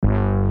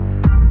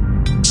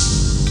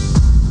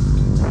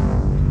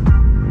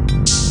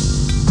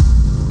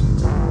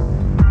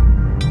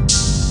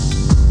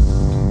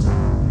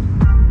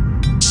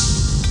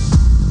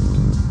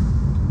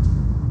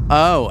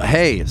Oh,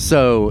 hey,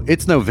 so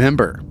it's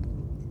November.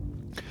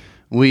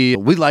 We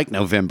like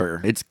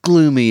November. It's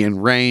gloomy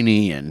and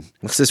rainy, and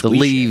What's this the we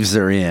leaves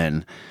are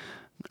in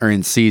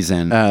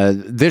season.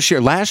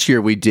 Last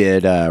year we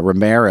did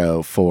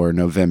Romero for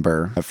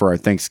November for our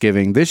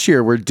Thanksgiving. This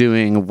year we're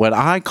doing what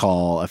I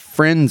call a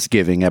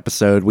Friendsgiving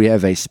episode. We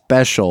have a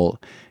special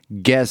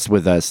guest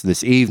with us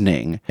this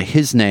evening.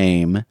 His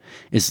name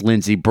is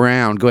Lindsey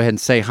Brown. Go ahead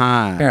and say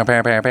hi.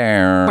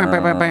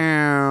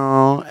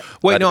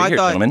 Wait, no,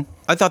 gentlemen.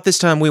 I thought this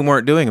time we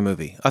weren't doing a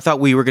movie. I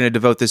thought we were going to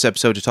devote this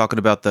episode to talking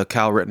about the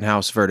Kyle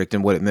Rittenhouse verdict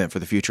and what it meant for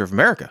the future of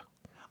America.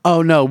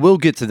 Oh no, we'll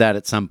get to that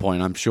at some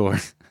point, I'm sure.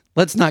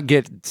 Let's not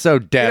get so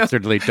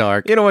dastardly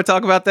dark. You don't want to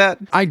talk about that?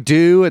 I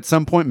do at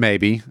some point,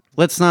 maybe.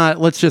 Let's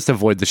just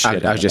avoid the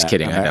shit. I was just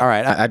kidding. Okay. All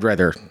right. I'd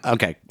rather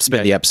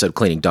spend the episode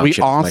cleaning dog shit.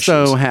 We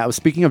also have,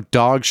 speaking of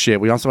dog shit,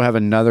 we also have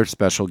another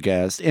special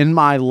guest. In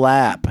my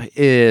lap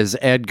is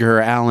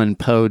Edgar Allan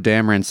Poe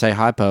Dameron. Say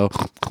hi, Poe.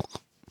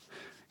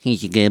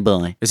 He's a good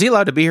boy. Is he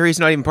allowed to be here? He's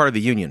not even part of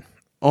the union.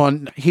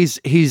 He's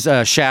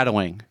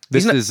shadowing.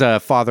 This is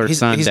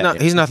father-son.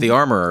 He's not the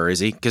armorer, is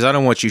he? Because I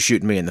don't want you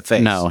shooting me in the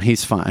face. No,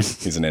 he's fine.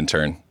 He's an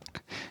intern.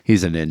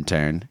 He's an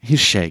intern.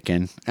 He's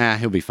shaking.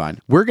 He'll be fine.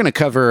 We're going to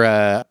cover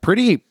a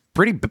pretty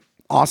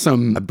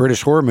awesome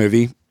British horror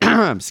movie.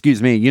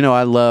 Excuse me. You know,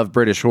 I love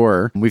British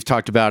horror. We've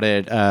talked about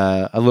it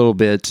a little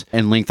bit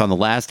in length on the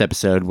last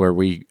episode where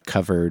we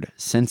covered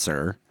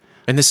Censor.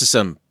 And this is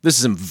some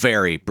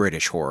very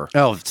British horror.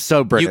 Oh,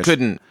 so British.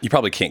 You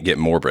probably can't get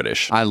more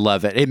British. I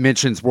love it. It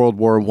mentions World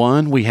War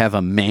I. We have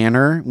a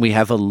manor. We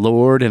have a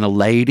lord and a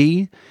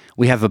lady.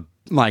 We have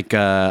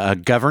a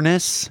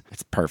governess.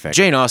 It's perfect.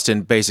 Jane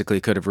Austen basically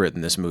could have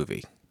written this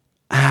movie.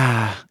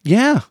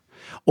 Yeah.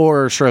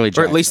 Or Shirley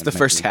Jackson. Or at least the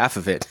first half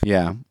of it.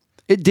 Yeah.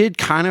 It did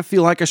kind of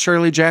feel like a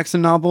Shirley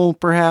Jackson novel,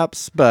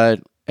 perhaps,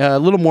 but a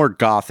little more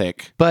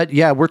gothic. But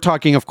yeah, we're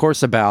talking, of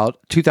course, about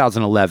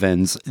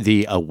 2011's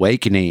The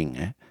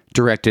Awakening,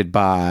 directed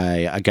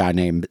by a guy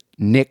named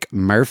Nick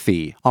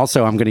Murphy.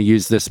 Also, I'm going to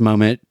use this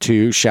moment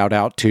to shout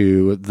out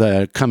to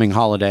the coming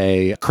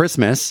holiday,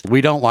 Christmas.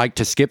 We don't like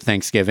to skip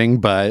Thanksgiving,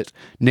 but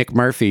Nick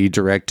Murphy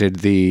directed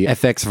the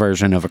FX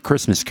version of A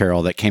Christmas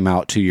Carol that came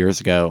out 2 years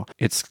ago.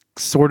 It's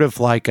sort of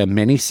like a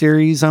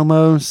mini-series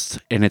almost,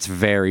 and it's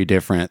very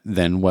different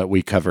than what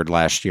we covered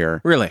last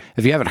year. Really?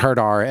 If you haven't heard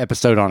our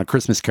episode on A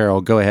Christmas Carol,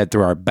 go ahead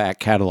through our back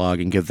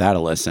catalog and give that a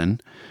listen.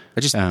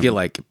 I just feel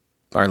like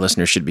our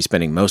listeners should be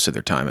spending most of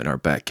their time in our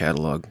back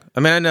catalog. I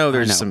mean, I know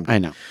I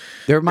know.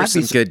 There might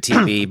be some good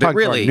TV, but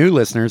really, new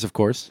listeners, of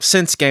course.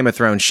 Since Game of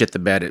Thrones shit the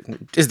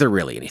bed, is there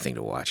really anything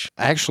to watch?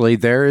 Actually,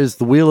 there is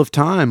The Wheel of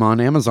Time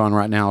on Amazon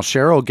right now.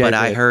 Cheryl gave But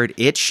I heard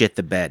it shit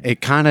the bed.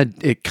 It kind of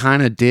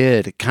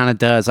did. It kind of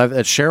does.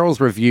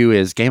 Cheryl's review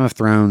is Game of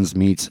Thrones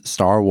meets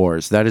Star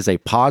Wars. That is a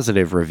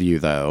positive review,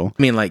 though.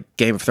 I mean, like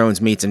Game of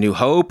Thrones meets A New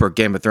Hope, or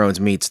Game of Thrones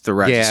meets The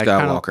Rise of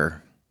Skywalker?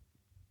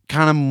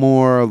 Kind of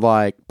more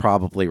like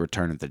probably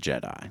Return of the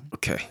Jedi.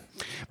 Okay.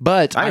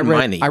 But I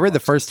read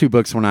the first two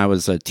books when I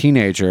was a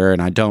teenager,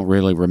 and I don't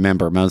really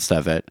remember most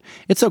of it.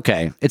 It's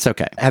okay. It's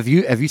okay. Have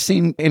you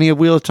seen any of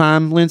Wheel of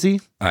Time,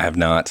 Lindsay? I have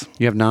not.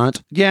 You have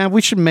not? Yeah,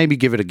 we should maybe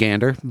give it a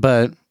gander,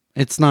 but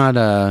it's not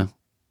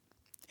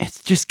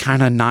it's just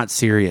kind of not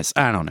serious.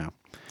 I don't know.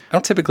 I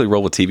don't typically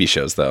roll with TV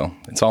shows, though.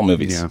 It's all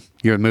movies. Yeah,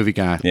 you're a movie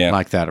guy. Yeah.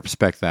 Like that. I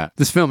respect that.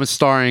 This film is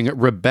starring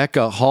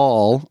Rebecca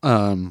Hall.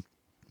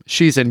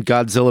 She's in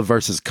Godzilla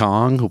vs.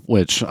 Kong,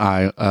 which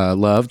I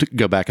loved.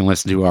 Go back and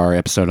listen to our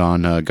episode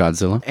on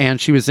Godzilla. And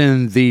she was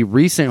in the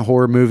recent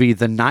horror movie,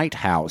 The Night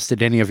House.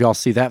 Did any of y'all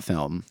see that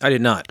film? I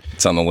did not.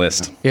 It's on the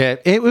list. Yeah,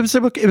 it was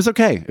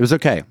okay. It was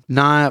okay.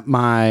 Not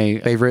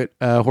my favorite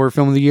horror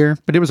film of the year,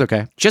 but it was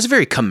okay. She has a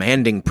very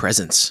commanding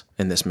presence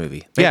in this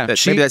movie. Maybe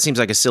that seems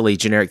like a silly,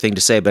 generic thing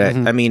to say, but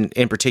I mean,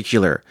 in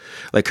particular,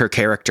 like her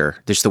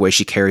character, just the way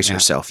she carries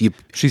herself.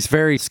 She's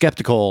very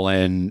skeptical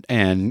and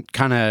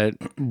kind of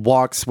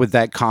walks with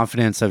that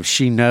confidence of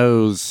she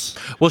knows.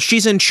 Well,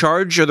 she's in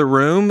charge of the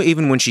room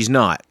even when she's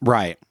not.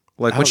 Right.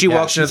 Like when she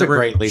walks into the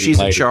room, she's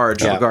in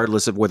charge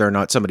regardless of whether or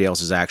not somebody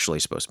else is actually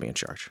supposed to be in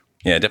charge.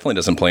 Yeah, it definitely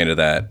doesn't play into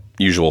that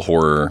usual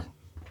horror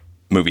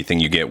movie thing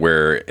you get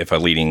where if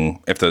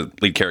the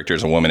lead character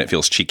is a woman, it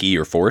feels cheeky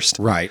or forced.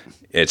 Right.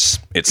 It's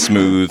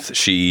smooth.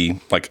 She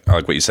like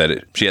what you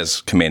said. She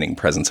has commanding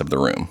presence of the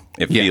room.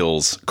 It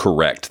feels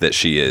correct that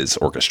she is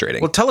orchestrating.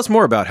 Well, tell us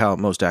more about how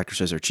most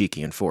actresses are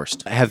cheeky and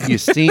forced. Have you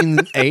seen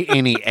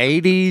any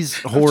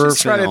 80s horror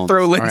films? Trying to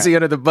throw Lindsay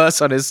under the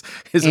bus on his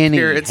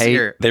appearance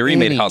here. They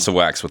remade House of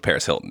Wax with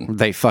Paris Hilton.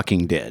 They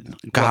fucking did.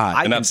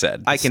 God, enough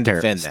said. I can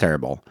defend that. It's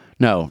terrible.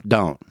 No,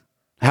 don't.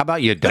 How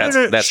about you?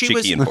 That's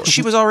cheeky and forced.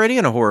 She was already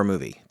in a horror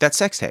movie. That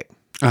sex tape.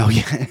 Oh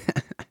yeah.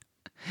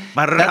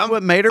 That's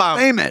what made her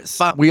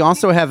famous. We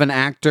also have an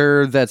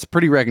actor that's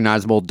pretty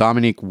recognizable,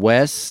 Dominic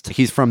West.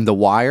 He's from The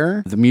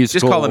Wire, the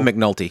musical. Just call him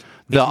McNulty.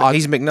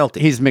 He's McNulty.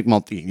 He's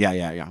McNulty.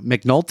 Yeah.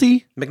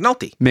 McNulty?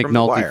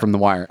 McNulty from The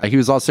Wire. He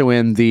was also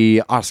in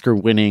the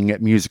Oscar-winning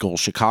musical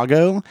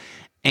Chicago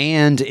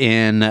and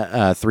in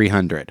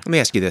 300. Let me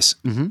ask you this.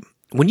 Mm-hmm.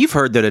 When you've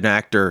heard that an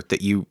actor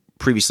that you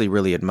previously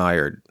really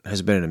admired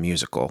has been in a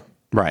musical.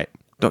 Right.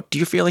 Do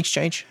your feelings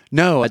change?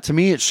 No, to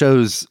me, it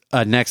shows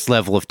a next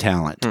level of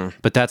talent,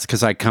 but that's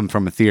because I come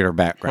from a theater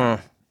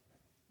background.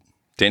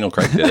 Daniel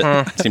Craig did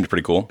it. Seemed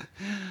pretty cool.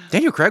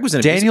 Daniel Craig was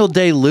in a Daniel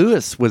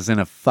Day-Lewis was in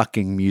a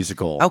fucking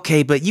musical.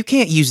 Okay, but you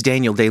can't use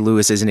Daniel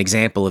Day-Lewis as an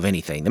example of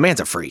anything. The man's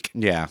a freak.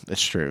 Yeah,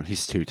 that's true.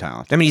 He's too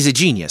talented. I mean, he's a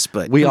genius,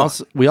 but We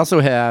also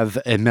have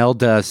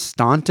Imelda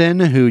Staunton,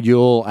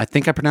 who I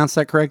think I pronounced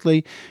that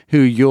correctly, who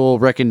you'll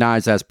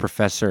recognize as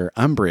Professor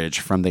Umbridge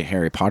from the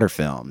Harry Potter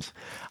films.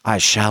 I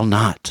shall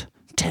not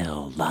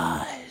tell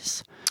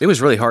lies. It was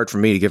really hard for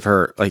me to give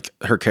her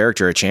her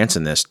character a chance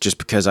in this, just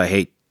because I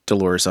hate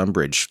Dolores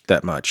Umbridge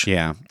that much.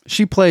 Yeah,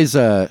 she plays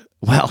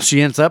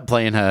she ends up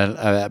playing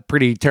a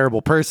pretty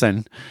terrible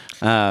person.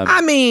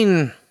 I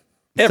mean,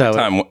 every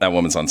time that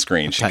woman's on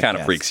screen, she kind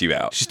of freaks you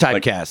out. She's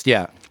typecast,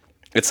 yeah.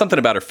 It's something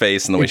about her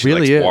face and the way she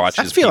really is. watches.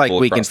 I feel like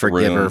we can across the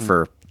forgive her room.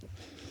 for,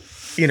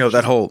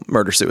 that whole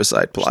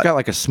murder-suicide plot. She's got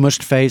like a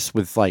smushed face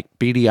with like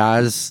beady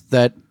eyes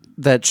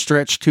that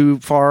stretch too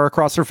far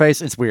across her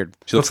face. It's weird.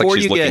 She looks like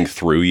she's looking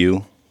through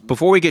you.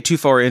 Before we get too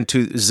far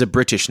into the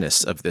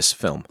Britishness of this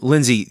film,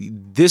 Lindsay,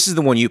 this is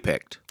the one you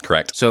picked.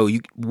 Correct. So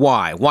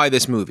why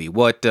this movie?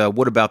 What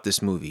about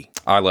this movie?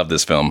 I love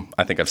this film.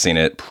 I think I've seen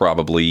it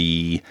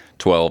probably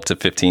 12 to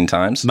 15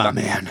 times. My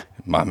man.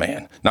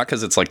 Not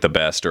because it's like the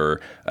best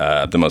or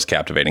the most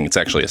captivating. It's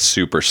actually a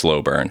super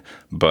slow burn.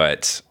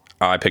 But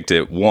I picked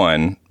it,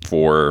 one,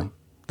 for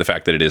the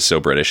fact that it is so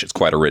British. It's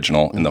quite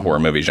original in the horror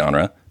movie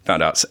genre.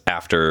 Found out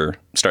after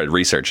started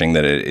researching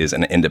that it is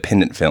an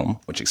independent film,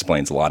 which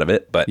explains a lot of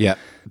it. But yeah,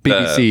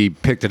 BBC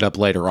picked it up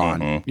later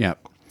on. Yeah.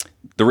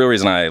 The real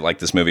reason I like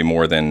this movie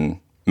more than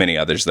many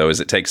others, though, is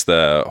it takes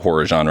the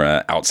horror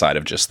genre outside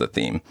of just the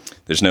theme.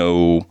 There's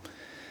no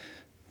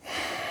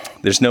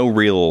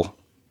real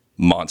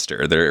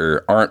monster.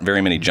 There aren't very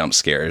many jump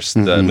scares.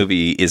 The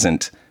movie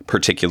isn't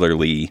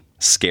particularly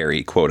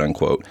scary, quote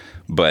unquote,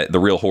 but the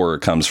real horror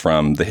comes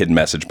from the hidden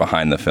message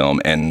behind the film,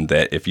 and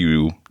that if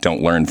you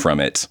don't learn from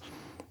it,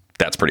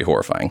 that's pretty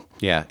horrifying.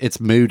 Yeah, it's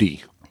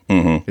moody.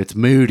 It's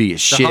moody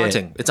as shit.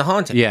 It's a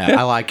haunting. Yeah,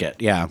 I like it.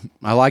 Yeah,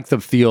 I like the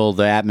feel,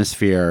 the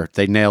atmosphere.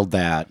 They nailed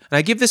that. And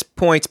I give this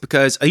points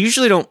because I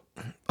usually don't.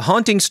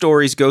 Haunting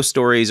stories, ghost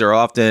stories are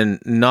often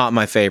not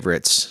my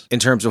favorites in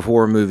terms of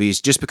horror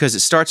movies, just because it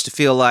starts to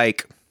feel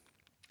like,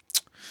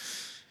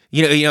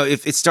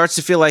 if it starts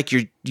to feel like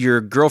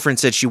your girlfriend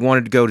said she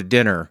wanted to go to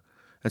dinner,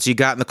 and so you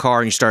got in the car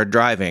and you started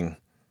driving,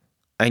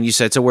 and you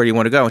said, "So where do you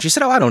want to go?" And she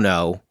said, "Oh, I don't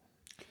know."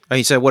 And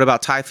you said, "What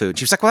about Thai food?"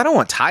 She was like, "Well, I don't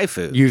want Thai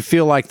food." You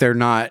feel like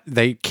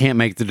they can't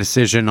make the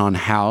decision on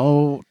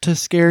how to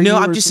scare you? No,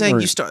 I'm just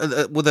saying you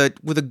start with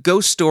a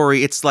ghost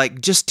story. It's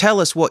like, just tell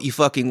us what you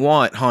fucking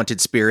want,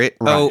 haunted spirit.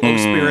 Right. Oh,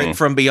 spirit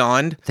from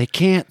beyond. They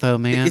can't though,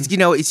 man.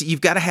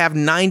 You've got to have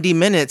 90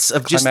 minutes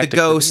of just the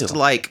ghost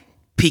like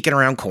peeking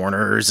around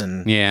corners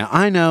and yeah,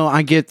 I know.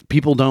 I get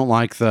people don't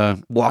like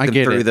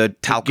walking through the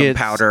talcum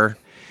powder.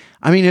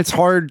 I mean, it's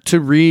hard to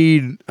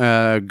read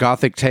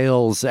Gothic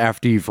tales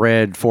after you've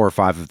read 4 or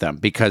 5 of them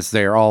because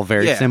they're all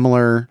very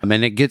similar. I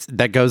mean,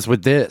 that goes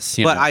with this.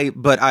 But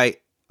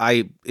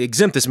I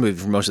exempt this movie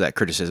from most of that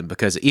criticism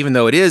because even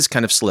though it is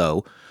kind of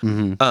slow,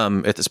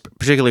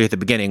 particularly at the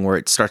beginning where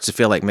it starts to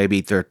feel like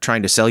maybe they're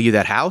trying to sell you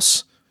that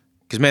house,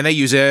 because man, they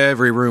use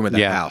every room of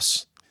that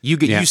house.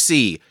 You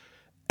see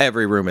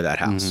every room of that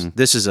house.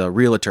 This is a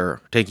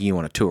realtor taking you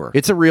on a tour.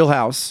 It's a real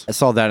house. I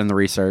saw that in the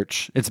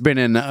research. It's been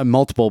in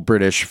multiple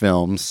British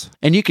films,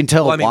 and you can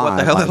tell why. What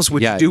the hell else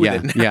would you do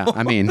with it now? Yeah,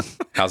 I mean,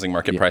 housing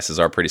market prices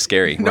are pretty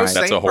scary. No Right.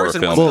 That's a horror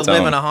film. Wants to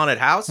live in a haunted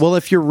house. Well,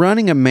 if you're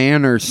running a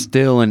manor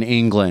still in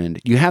England,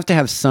 you have to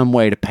have some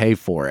way to pay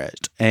for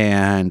it,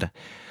 and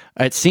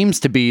it seems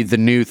to be the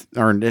new,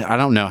 or I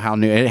don't know how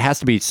new. It has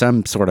to be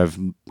some sort of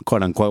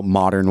quote unquote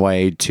modern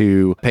way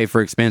to pay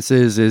for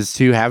expenses is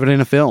to have it in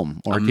a film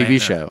or a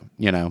TV show.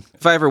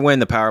 If I ever win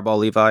the Powerball,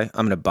 Levi,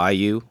 I'm going to buy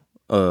you.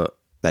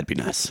 That'd be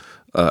nice.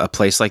 A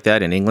place like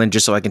that in England,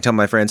 just so I can tell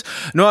my friends,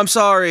 no, I'm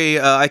sorry,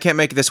 I can't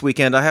make it this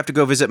weekend. I have to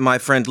go visit my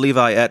friend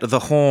Levi at the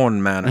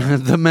Horn Manor.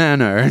 The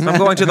Manor. I'm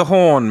going to the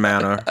Horn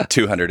Manor.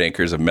 200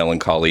 acres of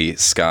melancholy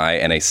sky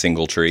and a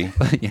single tree.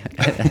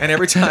 And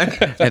every time...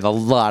 and a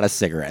lot of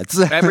cigarettes.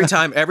 every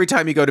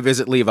time you go to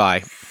visit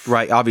Levi,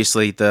 right,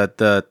 obviously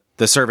the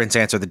servants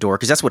answer the door,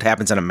 because that's what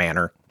happens in a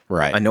manor.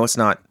 Right. I know it's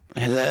not...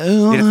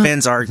 Hello? It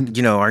offends our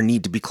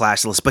need to be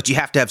classless, but you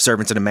have to have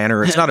servants in a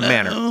manor. It's not a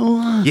manor.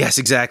 Yes,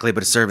 exactly,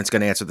 but a servant's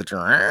going to answer the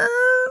door.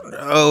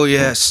 Oh,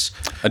 yes.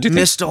 I do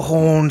Mr.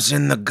 Horn's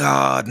in the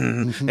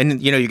garden.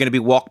 And, you're going to be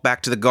walked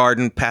back to the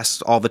garden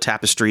past all the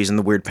tapestries and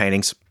the weird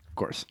paintings. Of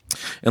course.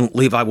 And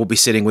Levi will be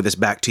sitting with his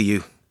back to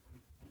you,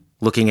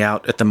 looking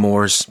out at the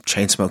moors,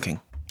 chain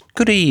smoking.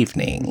 Good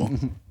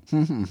evening.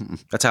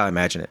 That's how I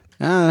imagine it.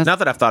 Not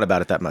that I've thought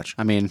about it that much.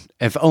 I mean,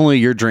 if only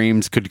your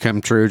dreams could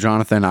come true,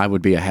 Jonathan, I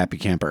would be a happy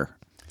camper.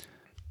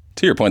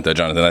 To your point, though,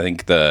 Jonathan, I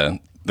think the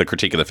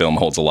critique of the film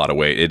holds a lot of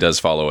weight. It does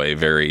follow a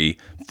very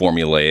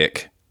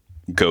formulaic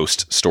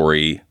ghost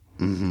story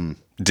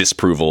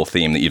disapproval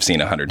theme that you've seen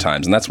 100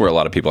 times. And that's where a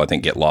lot of people, I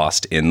think, get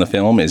lost in the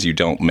film, is you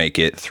don't make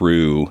it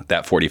through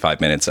that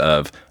 45 minutes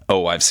of,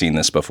 oh, I've seen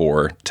this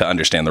before, to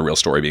understand the real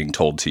story being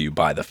told to you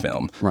by the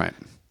film. Right.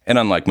 And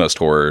unlike most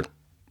horror,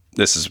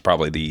 this is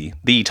probably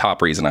the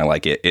top reason I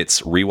like it.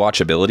 Its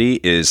rewatchability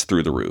is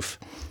through the roof.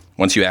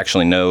 Once you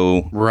actually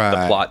know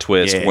the plot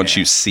twist, once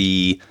you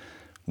see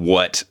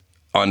what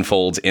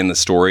unfolds in the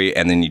story,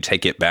 and then you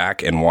take it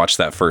back and watch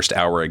that first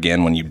hour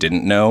again when you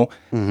didn't know,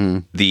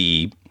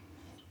 the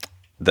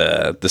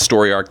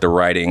story arc, the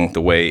writing,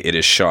 the way it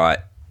is shot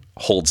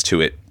holds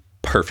to it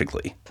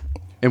perfectly.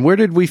 And where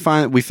did we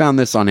found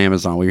this on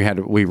Amazon?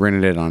 We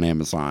rented it on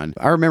Amazon.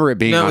 I remember it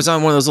being it was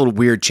on one of those little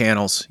weird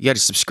channels. You had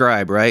to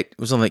subscribe, right? It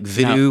was on like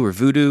Vidu or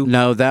Voodoo.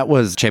 No, that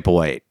was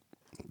Chapel-Wait.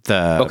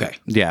 Okay.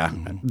 Yeah.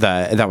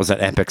 That was that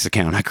Epix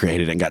account I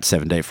created and got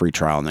 7-day free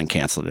trial and then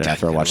canceled it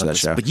after I watched that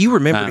show. But you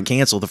remember to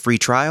cancel the free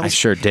trials? I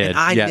sure did. And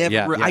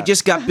I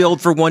just got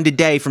billed for one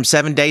today from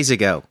 7 days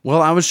ago.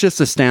 Well, I was just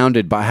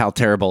astounded by how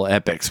terrible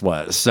Epix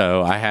was,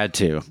 so I had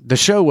to. The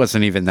show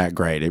wasn't even that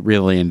great. It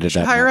really ended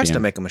up hire not us to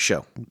being. make them a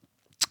show.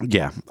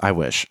 Yeah, I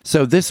wish.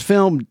 So this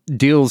film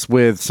deals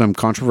with some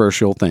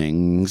controversial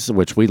things,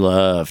 which we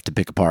love to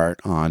pick apart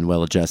on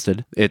Well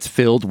Adjusted. It's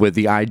filled with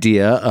the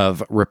idea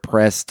of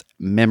repressed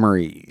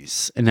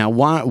memories. And now,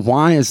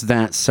 why is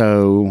that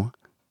so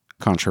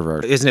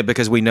controversial? Isn't it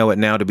because we know it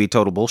now to be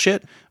total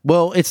bullshit?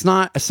 Well, it's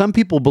not. Some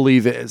people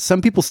believe it.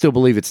 Some people still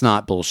believe it's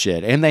not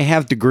bullshit, and they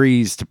have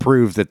degrees to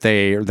prove that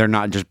they're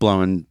not just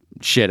blowing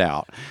shit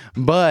out.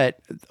 But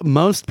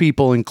most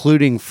people,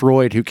 including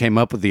Freud, who came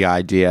up with the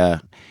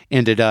idea,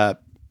 ended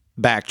up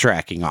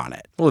backtracking on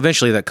it. Well,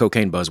 eventually that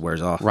cocaine buzz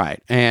wears off.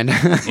 Right. And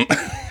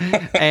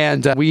I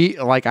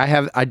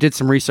did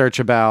some research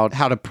about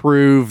how to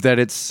prove that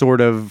it's sort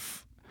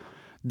of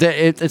that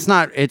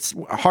it's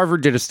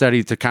Harvard did a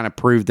study to kind of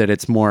prove that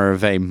it's more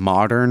of a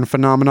modern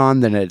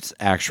phenomenon than it's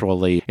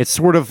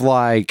sort of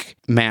like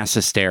mass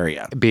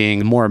hysteria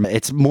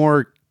it's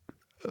more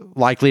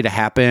likely to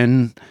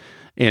happen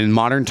in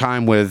modern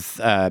time with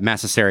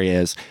mass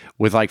hysteria is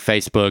with like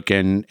Facebook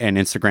and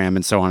Instagram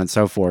and so on and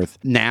so forth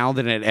now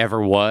than it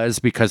ever was,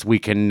 because we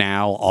can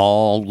now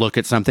all look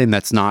at something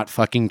that's not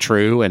fucking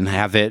true and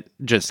have it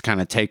just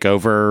kind of take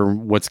over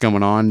what's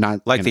going on.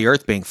 Not like the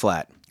earth being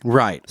flat.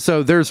 Right.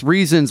 So there's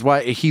reasons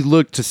why he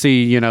looked to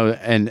see,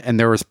 and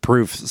there was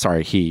proof.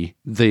 Sorry,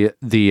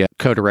 the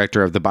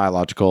co-director of the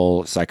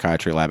biological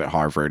psychiatry lab at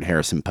Harvard,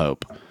 Harrison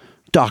Pope.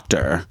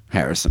 Dr.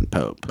 Harrison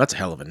Pope. That's a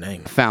hell of a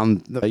name.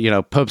 Found,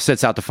 Pope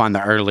sets out to find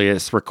the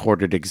earliest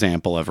recorded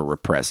example of a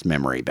repressed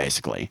memory,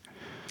 basically.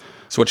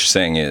 So what you're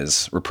saying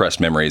is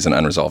repressed memories and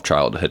unresolved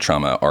childhood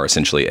trauma are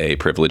essentially a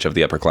privilege of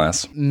the upper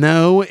class?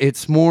 No,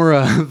 it's more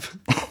of...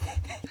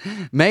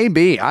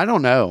 Maybe. I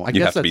don't know. I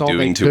guess have to that's be all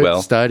doing they too could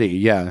well. study,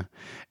 yeah.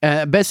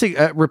 Basic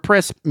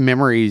repressed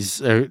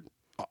memories,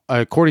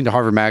 according to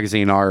Harvard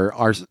Magazine,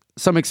 are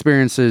some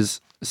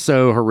experiences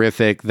so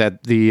horrific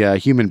that the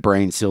human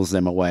brain seals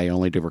them away,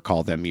 only to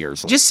recall them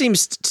years later. Just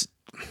seems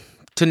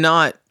to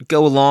not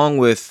go along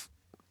with,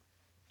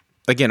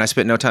 again, I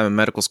spent no time in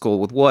medical school,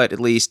 with what at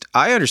least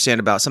I understand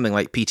about something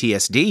like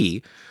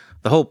PTSD,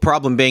 the whole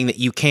problem being that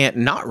you can't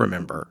not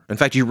remember. In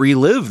fact, you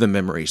relive the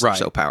memories. They're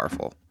so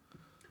powerful.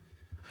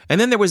 And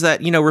then there was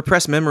that,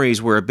 repressed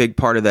memories were a big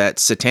part of that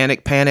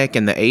satanic panic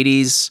in the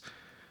 80s,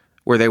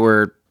 where they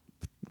were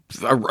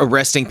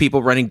arresting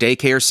people running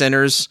daycare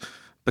centers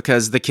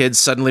because the kids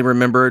suddenly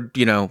remembered,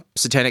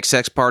 satanic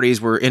sex parties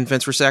where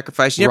infants were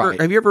sacrificed.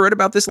 Have you ever read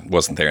about this?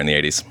 Wasn't there in the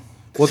 80s.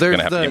 Well, there's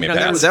Gonna have to give me a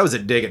pass. That was a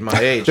dig at my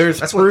age.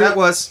 That's what that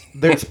was.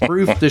 There's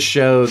proof to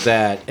show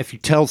that if you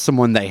tell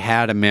someone they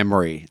had a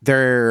memory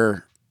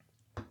that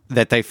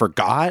they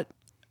forgot,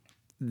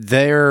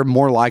 they're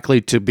more likely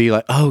to be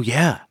like, oh,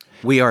 yeah.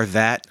 We are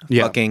that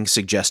fucking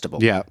suggestible.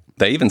 Yeah.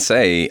 They even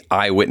say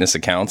eyewitness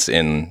accounts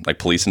in like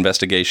police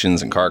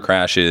investigations and car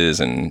crashes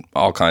and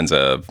all kinds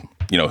of,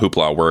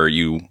 hoopla where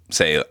you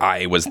say,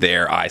 I was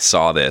there, I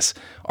saw this,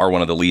 are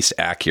one of the least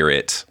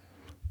accurate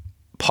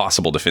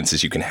possible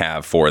defenses you can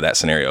have for that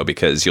scenario,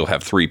 because you'll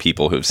have 3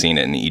 people who have seen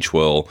it and each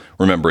will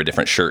remember a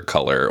different shirt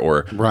color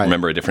or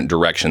remember a different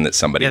direction that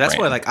somebody that's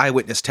ran. why like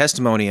eyewitness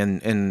testimony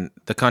in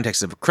the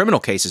context of criminal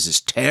cases is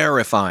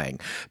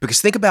terrifying,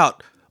 because think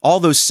about all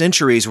those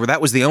centuries where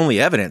that was the only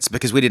evidence,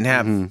 because we didn't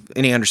have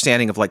any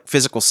understanding of like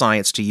physical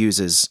science to use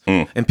as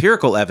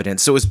empirical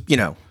evidence. So it was,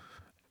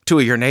 2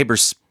 of your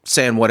neighbors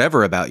saying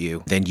whatever about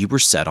you, then you were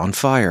set on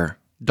fire.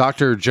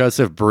 Dr.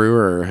 Joseph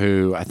Breuer,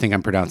 who I think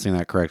I'm pronouncing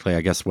that correctly,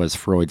 I guess was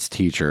Freud's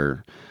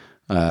teacher.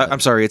 I'm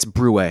sorry, it's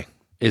Breuer.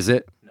 Is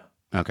it?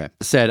 No. Okay.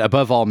 Said,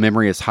 above all,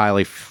 memory is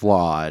highly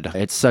flawed.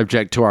 It's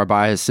subject to our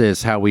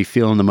biases, how we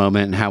feel in the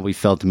moment and how we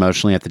felt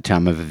emotionally at the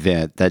time of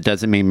event. That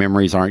doesn't mean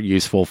memories aren't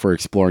useful for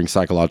exploring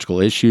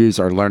psychological issues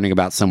or learning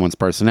about someone's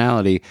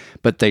personality,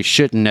 but they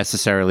shouldn't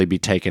necessarily be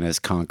taken as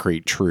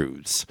concrete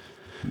truths.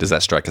 Does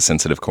that strike a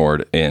sensitive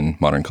chord in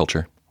modern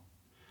culture?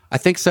 I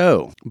think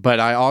so.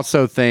 But I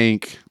also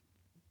think,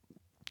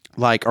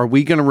 like, are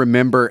we going to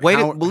remember...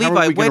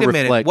 Levi, wait a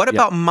minute. What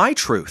about my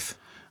truth?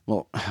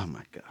 Well, oh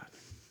my God.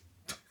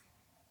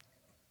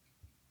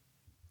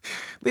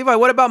 Levi,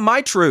 what about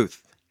my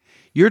truth?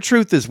 Your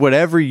truth is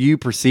whatever you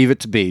perceive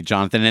it to be,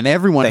 Jonathan, and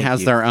everyone Thank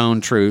has you. their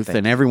own truth,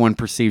 and everyone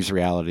perceives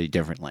reality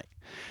differently.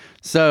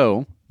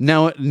 So,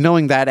 now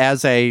knowing that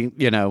as a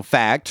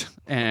fact,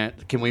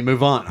 can we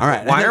move on? All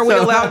right. Why are we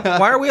allowed?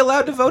 Why are we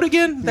allowed to vote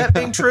again? That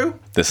being true.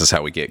 This is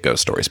how we get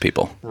ghost stories,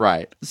 people.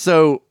 Right.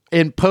 So,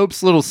 in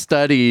Pope's little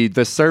study,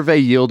 the survey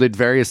yielded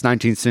various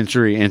 19th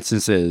century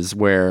instances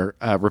where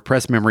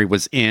repressed memory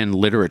was in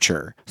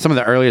literature. Some of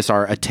the earliest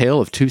are A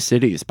Tale of Two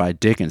Cities by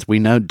Dickens. We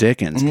know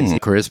Dickens because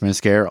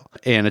Christmas Carol.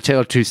 In A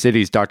Tale of Two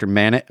Cities, Dr.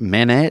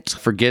 Manet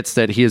forgets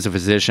that he is a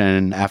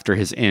physician after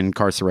his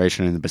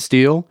incarceration in the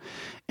Bastille.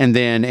 And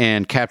then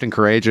in Captain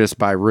Courageous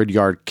by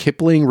Rudyard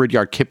Kipling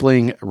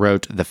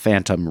wrote The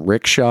Phantom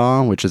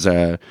Rickshaw, which is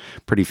a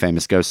pretty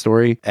famous ghost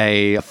story.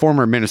 A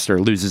former minister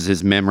loses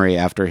his memory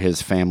after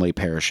his family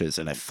perishes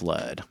in a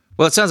flood.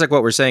 Well, it sounds like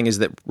what we're saying is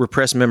that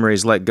repressed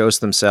memories, like ghosts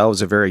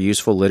themselves, are very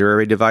useful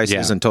literary devices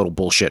Yeah. and total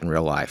bullshit in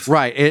real life.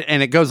 Right.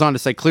 And it goes on to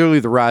say,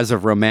 clearly the rise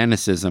of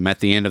Romanticism at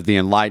the end of the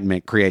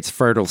Enlightenment creates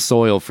fertile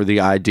soil for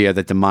the idea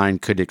that the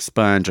mind could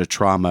expunge a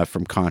trauma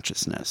from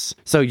consciousness.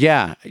 So,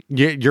 yeah,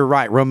 you're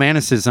right.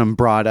 Romanticism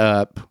brought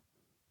up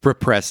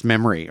repressed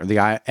memory,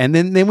 and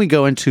then we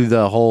go into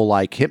the whole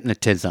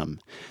hypnotism.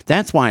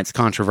 That's why it's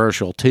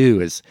controversial too,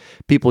 is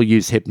people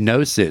use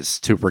hypnosis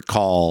to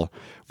recall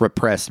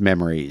repressed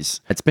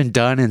memories. It's been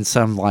done in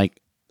some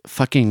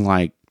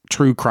fucking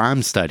true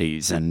crime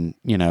studies, and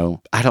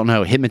I don't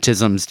know,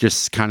 hypnotism's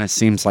just kind of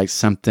seems like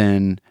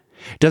something.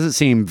 It doesn't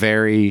seem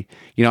very,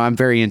 I'm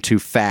very into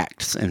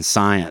facts and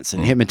science,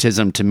 and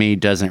hypnotism to me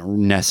doesn't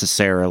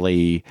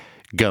necessarily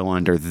go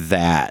under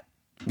that.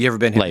 You ever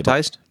been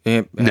hypnotized?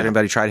 Has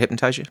anybody tried to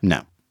hypnotize you?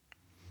 No.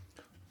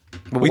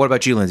 What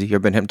about you, Lindsay? You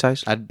ever been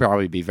hypnotized? I'd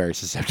probably be very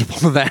susceptible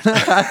to that.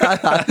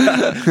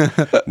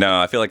 No,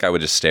 I feel like I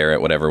would just stare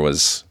at whatever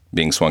was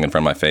being swung in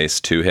front of my face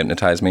to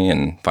hypnotize me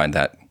and find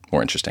that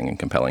more interesting and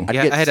compelling.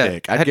 Yeah, I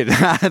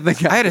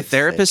had a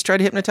therapist try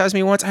to hypnotize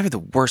me once. I had the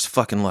worst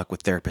fucking luck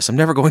with therapists. I'm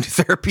never going to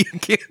therapy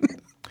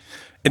again.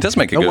 It does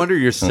make a No good... wonder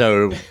you're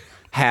so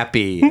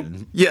happy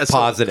and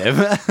positive.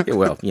 Yeah,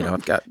 well,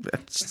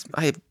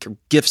 I have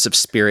gifts of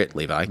spirit,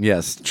 Levi.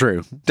 Yes, true.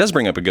 It does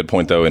bring up a good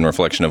point, though, in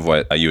reflection of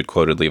what you had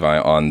quoted, Levi,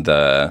 on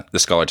the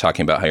scholar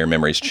talking about how your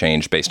memories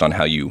change based on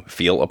how you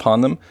feel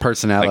upon them.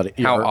 Personality.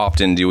 How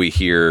often do we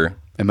hear...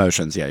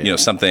 Emotions, yeah.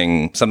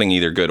 Something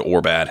either good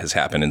or bad has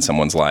happened in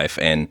someone's life,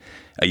 and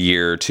a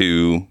year,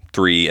 2,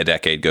 3, a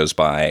decade goes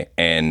by,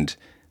 and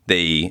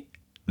they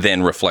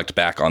then reflect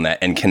back on that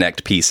and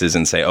connect pieces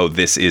and say, oh,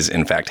 this is,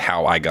 in fact,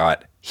 how I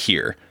got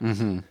here.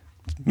 Mm-hmm.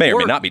 May or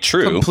may not be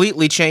true.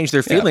 Completely change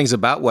their feelings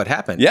about what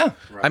happened. Yeah.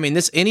 Right. I mean,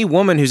 any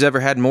woman who's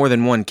ever had more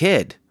than one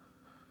kid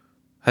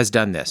has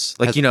done this.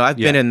 I've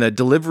been in the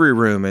delivery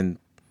room and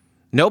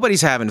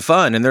nobody's having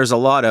fun, and there's a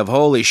lot of,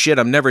 holy shit,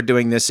 I'm never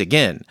doing this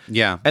again.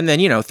 Yeah. And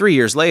then, 3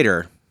 years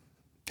later...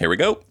 Here we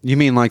go. You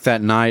mean like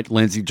that night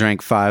Lindsay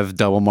drank 5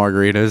 double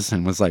margaritas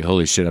and was like,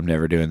 holy shit, I'm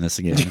never doing this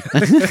again.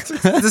 It's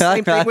the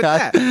same thing with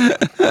that.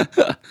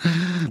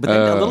 But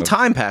then a little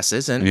time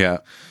passes, and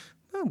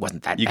it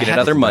wasn't that You bad. get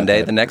another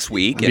Monday the next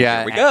week, and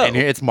here we go. And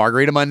it's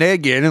Margarita Monday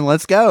again, and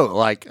let's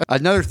go.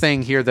 Another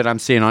thing here that I'm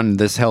seeing on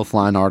this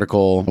Healthline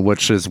article,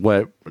 which is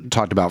what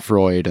talked about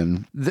Freud,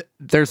 and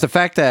there's the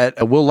fact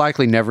that we'll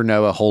likely never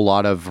know a whole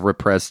lot of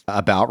repressed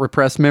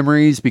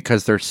memories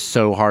because they're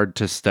so hard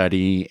to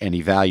study and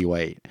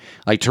evaluate.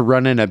 To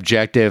run an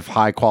objective,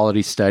 high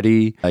quality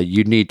study,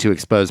 you need to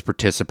expose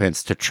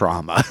participants to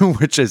trauma,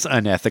 which is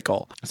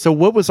unethical. So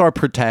what was our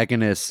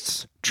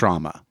protagonist's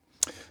trauma?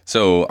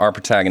 So our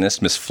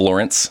protagonist, Miss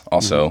Florence,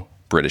 also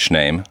British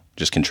name,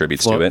 just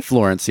contributes to it.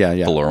 Florence, yeah.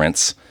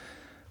 Florence.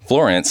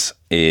 Florence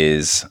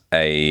is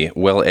a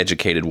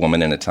well-educated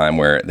woman in a time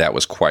where that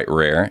was quite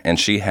rare, and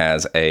she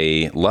has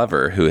a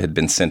lover who had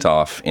been sent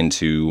off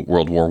into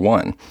World War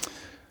I.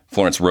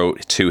 Florence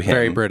wrote to him.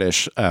 Very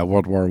British,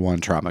 World War I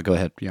trauma. Go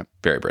ahead. Yeah.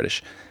 Very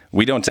British.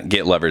 We don't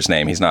get lover's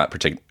name. He's not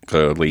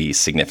particularly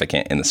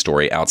significant in the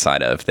story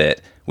outside of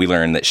that. We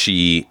learn that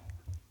she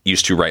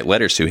used to write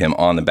letters to him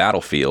on the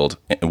battlefield,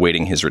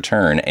 awaiting his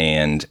return.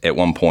 And at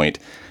one point,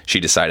 she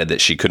decided that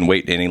she couldn't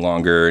wait any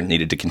longer,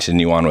 needed to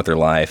continue on with her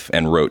life,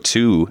 and wrote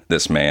to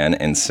this man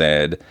and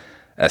said,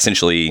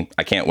 essentially,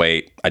 I can't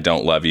wait. I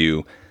don't love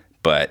you.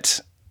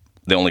 But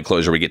the only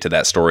closure we get to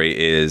that story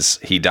is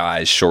he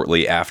dies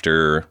shortly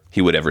after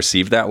he would have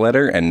received that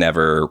letter and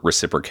never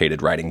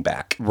reciprocated writing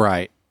back.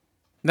 Right.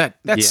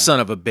 That son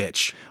of a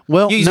bitch.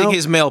 Well, using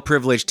his male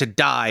privilege to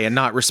die and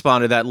not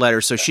respond to that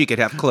letter so she could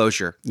have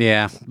closure.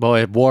 Yeah,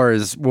 boy,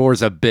 war's a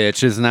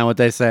bitch, isn't that what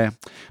they say?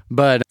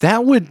 But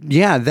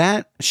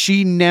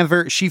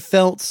she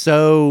felt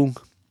so,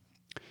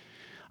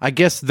 I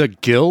guess the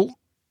guilt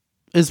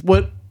is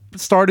what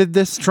started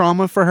this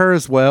trauma for her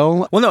as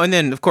well. Well, no, and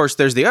then of course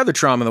there's the other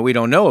trauma that we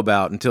don't know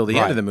about until the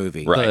end of the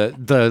movie. Right.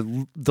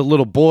 The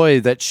little boy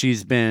that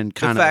she's been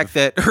The fact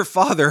that her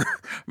father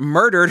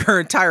murdered her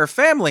entire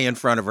family in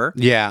front of her.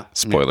 Yeah.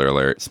 Spoiler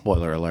alert.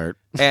 Spoiler alert.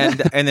 And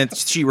then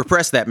she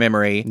repressed that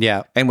memory.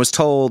 Yeah. And was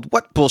told,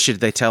 what bullshit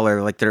did they tell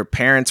her? Like their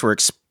parents were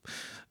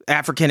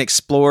African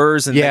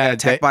explorers and they got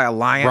attacked by a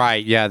lion.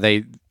 Right. Yeah.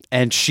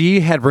 And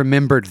she had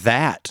remembered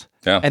that.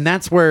 Yeah. And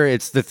that's where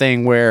it's the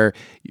thing where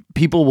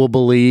people will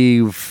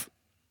believe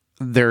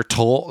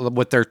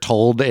what they're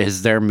told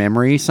is their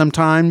memory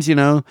sometimes,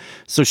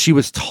 So she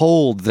was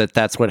told that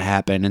that's what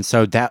happened. And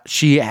so that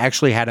she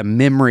actually had a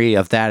memory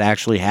of that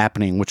actually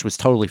happening, which was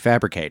totally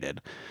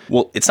fabricated.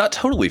 Well, it's not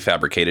totally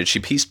fabricated. She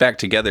pieced back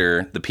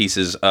together the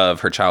pieces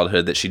of her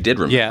childhood that she did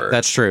remember. Yeah,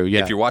 that's true.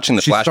 Yeah. If you're watching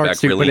the She flashback,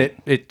 starts to, really, but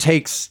it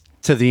takes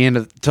to the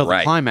end till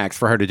the climax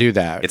for her to do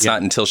that. It's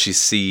not until she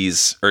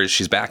sees, or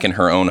she's back in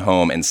her own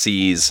home and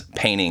sees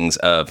paintings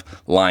of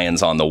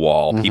lions on the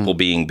wall, people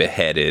being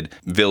beheaded,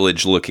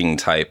 village-looking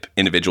type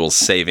individuals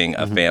saving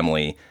a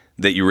family,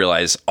 that you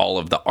realize all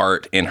of the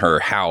art in her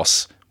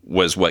house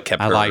was what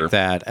kept her. I like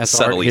that. As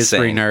an art subtly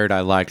history sane. nerd, I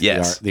like the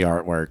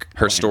artwork.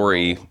 Her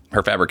story,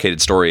 her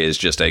fabricated story, is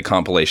just a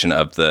compilation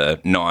of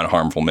the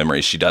non-harmful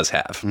memories she does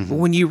have.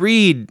 When you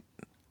read,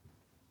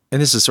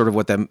 and this is sort of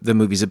what the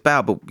movie's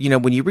about, but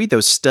when you read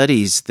those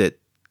studies that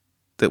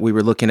we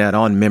were looking at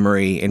on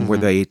memory and where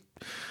they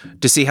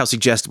to see how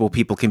suggestible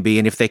people can be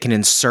and if they can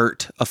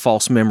insert a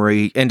false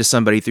memory into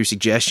somebody through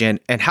suggestion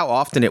and how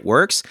often it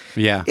works.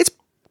 Yeah.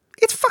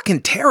 It's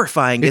fucking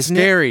terrifying, isn't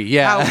scary, it?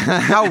 yeah.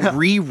 How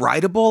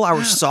rewritable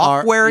our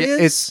software is.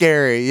 It's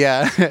scary,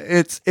 yeah.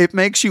 It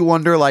makes you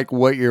wonder like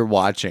what you're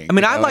watching. I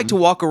mean, I like to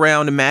walk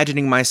around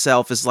imagining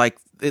myself as like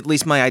at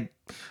least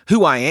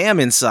who I am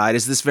inside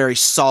is this very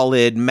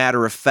solid,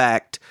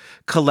 matter-of-fact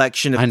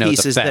collection of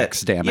pieces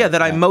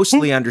that I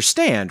mostly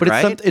understand, but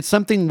right? It's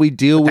something we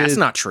deal with. That's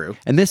not true.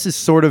 And this is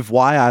sort of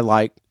why I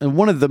like, and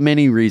one of the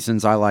many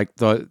reasons I like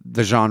the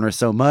genre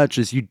so much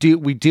is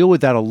we deal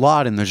with that a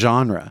lot in the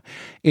genre,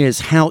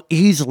 is how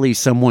easily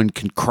someone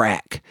can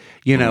crack,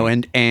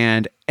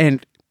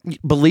 and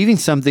believing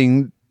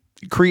something.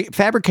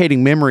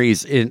 Fabricating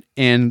memories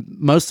in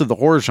most of the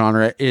horror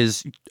genre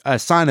is a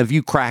sign of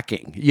you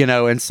cracking,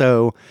 and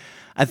so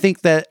I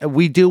think that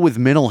we deal with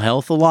mental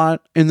health a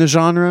lot in the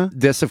genre.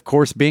 This, of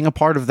course, being a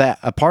part of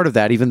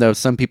that, even though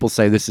some people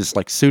say this is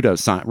like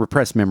pseudoscience,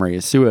 repressed memory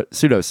is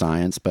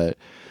pseudoscience, but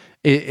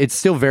it's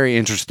still very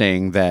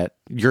interesting that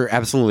you're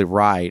absolutely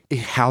right.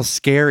 How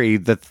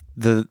scary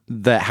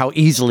how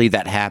easily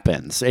that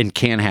happens and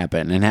can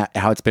happen, and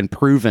how it's been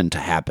proven to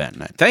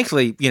happen.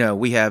 Thankfully,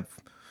 we have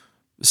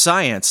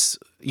science,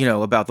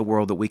 about the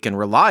world that we can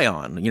rely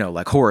on,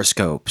 like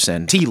horoscopes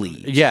and tea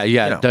leaves.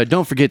 Yeah.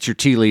 Don't forget your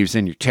tea leaves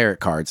and your tarot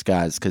cards,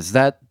 guys, because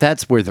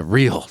that's where the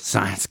real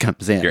science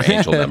comes in. Your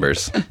angel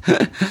numbers.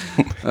 You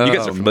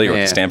guys are familiar with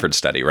the Stanford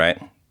study, right?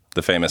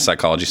 The famous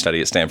psychology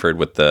study at Stanford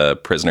with the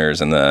prisoners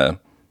and the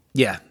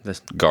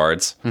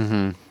guards.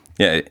 Mm-hmm.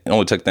 Yeah, it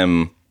only took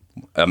them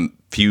a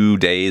few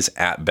days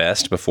at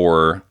best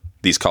before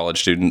these college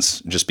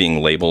students just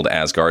being labeled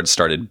as guards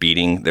started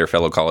beating their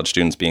fellow college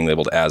students being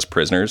labeled as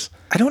prisoners.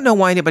 I don't know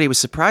why anybody was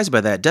surprised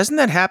by that. Doesn't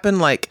that happen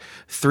like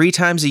 3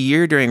 times a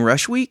year during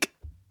Rush Week?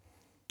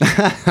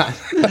 I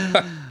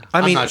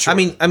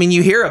mean,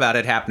 you hear about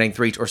it happening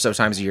 3 or so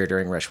times a year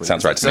during Rush Week.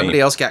 Sounds right to me. Somebody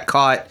else got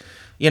caught,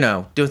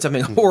 doing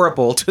something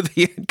horrible to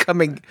the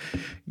incoming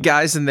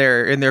guys in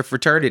their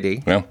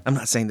fraternity. Yeah. I'm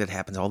not saying that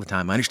happens all the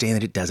time. I understand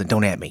that it doesn't.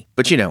 Don't at me.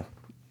 But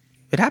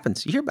it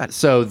happens. You hear about it.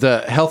 So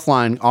the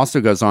Healthline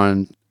also goes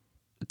on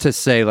to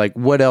say, like,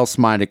 what else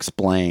might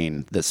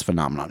explain this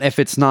phenomenon? If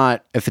it's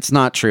not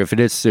true, if it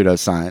is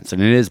pseudoscience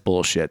and it is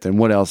bullshit, then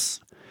what else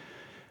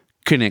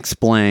can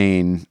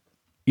explain?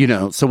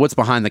 So what's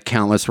behind the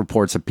countless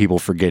reports of people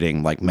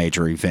forgetting like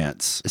major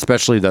events,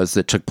 especially those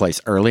that took place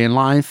early in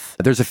life?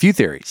 There's a few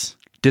theories.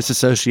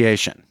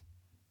 Disassociation.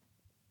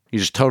 You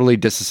just totally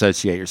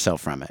disassociate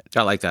yourself from it.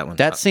 I like that one.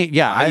 That seems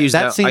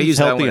healthy,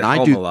 that one and at I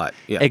home do a lot.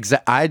 Yeah.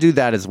 I do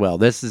that as well.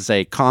 This is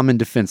a common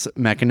defense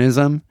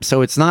mechanism,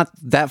 so it's not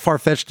that far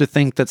fetched to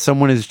think that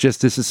someone is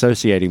just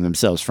disassociating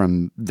themselves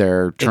from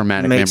their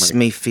traumatic memory. It makes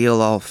me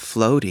feel all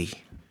floaty.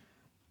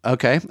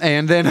 Okay,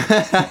 and then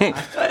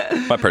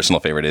my personal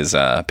favorite is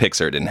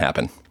Pixar didn't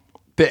happen.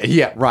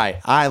 Yeah, right.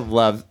 I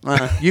love,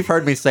 you've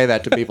heard me say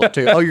that to people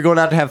too. Oh, you're going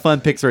out to have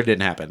fun. Pixar, it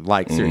didn't happen.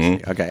 Like,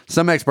 seriously. Okay.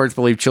 Some experts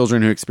believe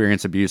children who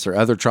experience abuse or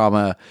other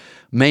trauma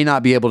may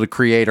not be able to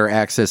create or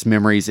access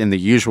memories in the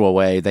usual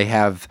way. They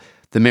have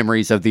the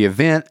memories of the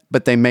event,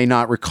 but they may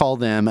not recall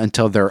them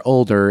until they're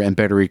older and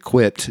better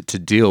equipped to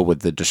deal with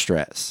the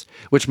distress,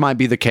 which might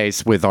be the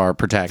case with our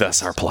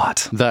protagonist.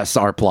 Thus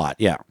our plot,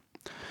 yeah.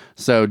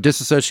 So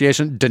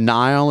disassociation,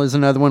 denial is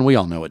another one. We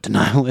all know what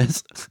denial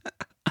is.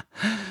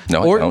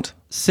 No, I don't.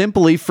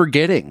 Simply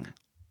forgetting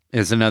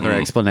is another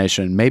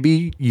explanation.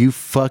 Maybe you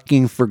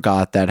fucking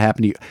forgot that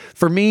happened to you.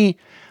 For me,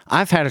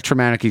 I've had a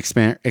traumatic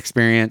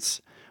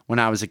experience when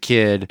I was a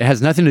kid. It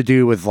has nothing to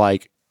do with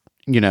like,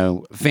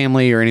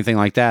 family or anything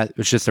like that.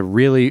 It's just a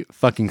really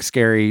fucking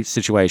scary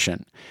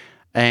situation.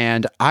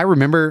 And I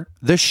remember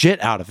the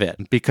shit out of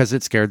it because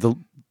it scared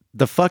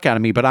the fuck out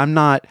of me. But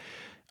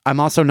I'm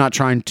also not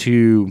trying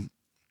to,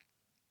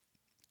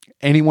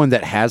 anyone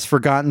that has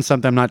forgotten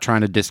something, I'm not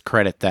trying to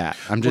discredit that.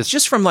 I'm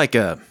just from like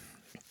a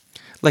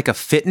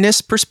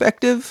fitness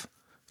perspective.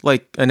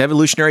 like an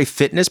evolutionary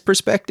fitness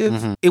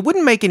perspective, it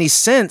wouldn't make any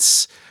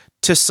sense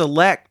to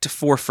select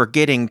for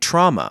forgetting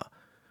trauma.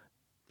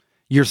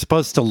 You're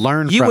supposed to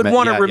learn You from would it.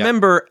 want to Yeah,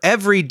 remember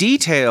every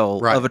detail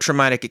Right. of a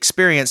traumatic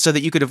experience so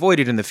that you could avoid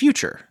it in the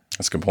future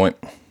That's a good point.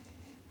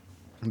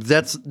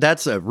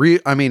 That's a real.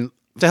 I mean,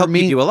 to help for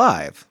me, keep you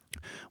alive.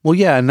 well,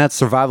 yeah, and that's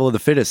survival of the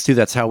fittest too.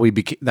 That's how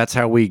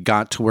we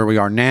got to where we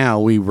are now.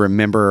 We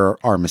remember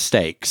our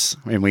mistakes,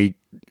 and we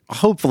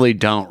hopefully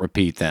don't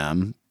repeat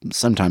them.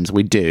 Sometimes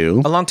we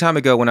do, A long time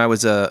ago, when I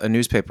was a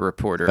newspaper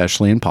reporter,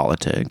 especially in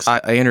politics. I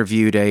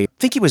interviewed I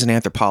think he was an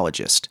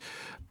anthropologist,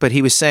 but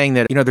he was saying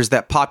that, there's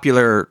that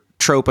popular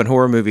trope in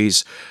horror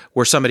movies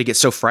where somebody gets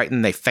so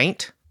frightened they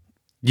faint.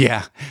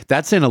 Yeah,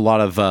 that's in a lot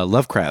of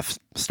Lovecraft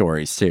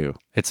stories too.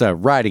 It's a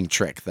writing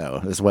trick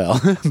though as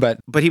well. But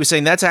He was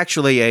saying that's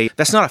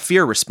not a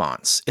fear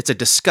response. It's a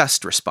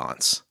disgust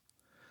response.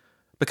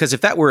 Because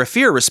if that were a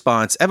fear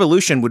response,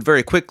 evolution would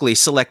very quickly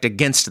select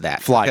against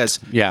that. Flight, Because,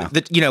 yeah.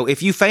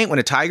 If you faint when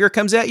a tiger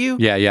comes at you,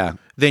 yeah,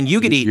 then you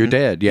get eaten. You're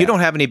dead, yeah. You don't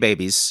have any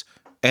babies.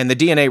 And the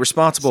DNA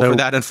responsible So- for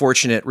that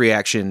unfortunate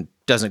reaction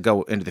doesn't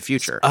go into the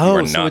future. You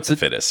are so not it's the a-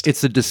 fittest.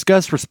 It's a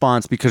disgust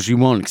response because you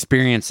won't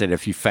experience it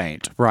if you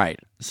faint. Right.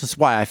 This is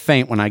why I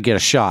faint when I get a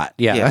shot.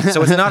 Yeah. Yeah.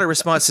 So it's not a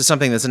response to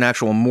something that's an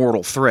actual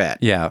mortal threat.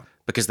 Yeah.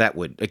 Because that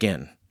would,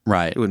 again,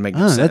 Right. it would make Oh,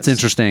 no sense. that's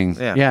interesting.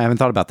 Yeah. Yeah, I haven't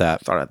thought about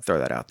that. Thought I'd throw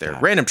that out there.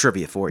 Random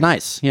trivia for you.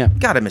 Nice. Yeah.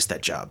 God, I missed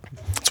that job.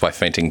 That's why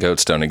fainting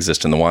goats don't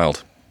exist in the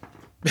wild.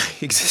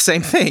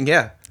 Same thing,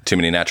 yeah. Too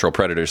many natural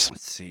predators.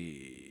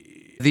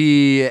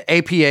 The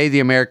APA, the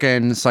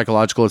American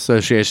Psychological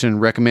Association,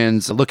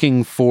 recommends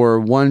looking for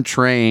one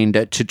trained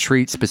to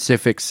treat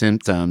specific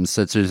symptoms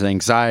such as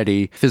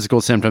anxiety, physical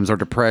symptoms, or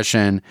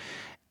depression.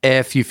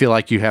 If you feel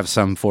like you have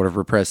some form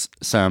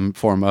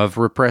of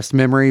repressed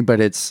memory,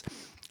 but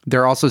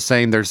they're also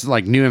saying there's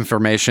like new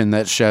information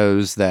that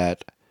shows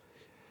that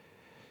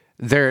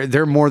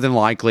they're more than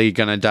likely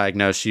going to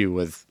diagnose you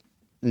with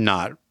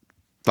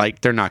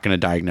they're not going to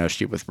diagnose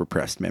you with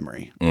repressed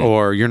memory,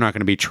 or you're not going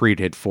to be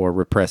treated for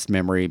repressed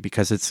memory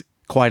because it's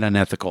quite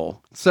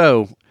unethical.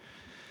 So,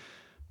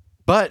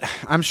 but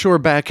I'm sure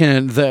back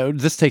in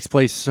this takes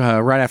place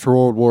right after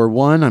World War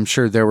I. I'm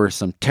sure there were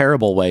some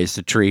terrible ways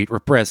to treat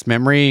repressed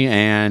memory,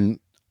 and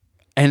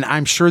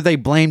I'm sure they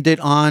blamed it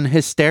on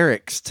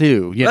hysterics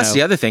too. That's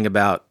the other thing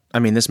about,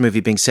 this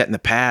movie being set in the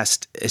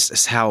past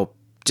is how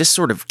just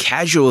sort of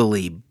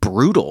casually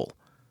brutal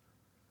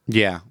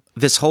Yeah.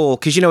 this whole,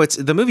 because it's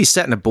the movie's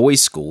set in a boys'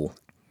 school,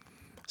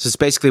 so it's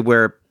basically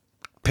where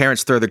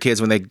parents throw their kids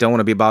when they don't want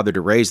to be bothered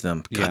to raise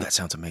them. God, Yeah. that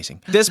sounds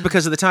amazing. This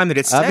because of the time that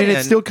it's set It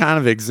in. still kind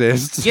of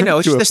exists. It's to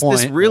a just this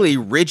point. really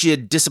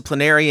rigid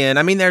disciplinarian.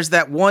 There's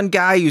that one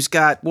guy who's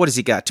got, what has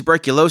he got?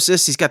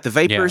 Tuberculosis. He's got the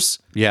vapors.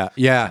 Yeah.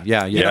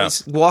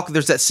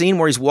 There's that scene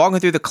where he's walking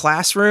through the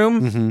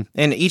classroom, Mm-hmm.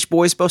 and each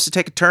boy's supposed to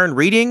take a turn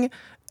reading.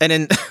 And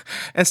then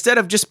instead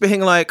of just being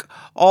like,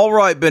 all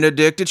right,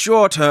 Benedict, it's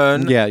your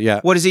turn.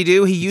 Yeah. What does he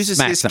do? He uses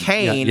Smacks his them.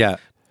 cane Yeah.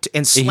 and He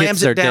hits slams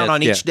their it down desk.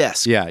 on Yeah. each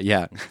desk.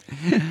 Yeah.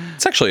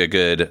 It's actually a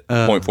good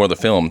point for the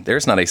film.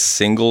 There's not a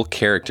single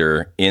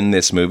character in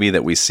this movie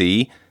that we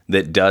see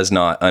that does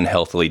not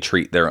unhealthily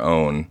treat their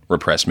own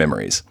repressed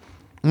memories.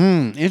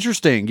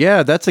 Interesting.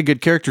 Yeah, that's a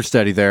good character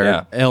study there,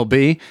 Yeah.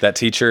 LB. That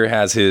teacher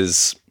has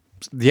his,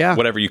 Yeah.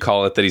 whatever you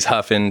call it, that he's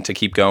huffing to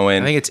keep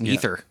going. I think it's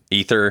ether.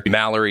 Ether.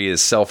 Mallory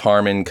is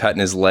self-harming, cutting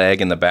his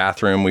leg in the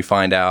bathroom, we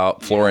find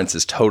out. Florence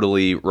is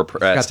totally Got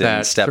repressed that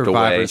and stepped away.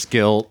 survivor's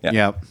guilt.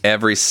 Yeah.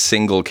 Every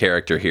single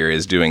character here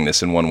is doing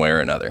this in one way or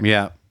another.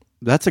 Yeah.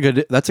 That's a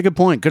good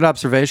point. Good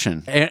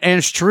observation. And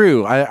it's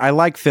true. I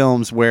like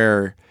films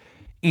where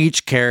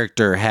each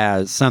character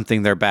has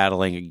something they're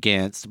battling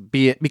against,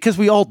 be it because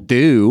we all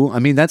do.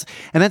 That's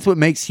what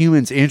makes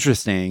humans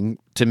interesting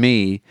to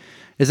me,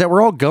 is that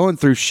we're all going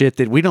through shit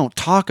that we don't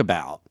talk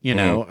about,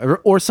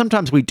 or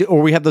sometimes we do,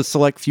 or we have those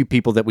select few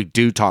people that we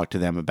do talk to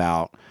them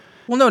about.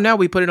 Well, no, now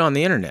we put it on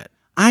the internet.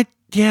 I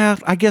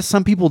guess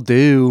some people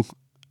do.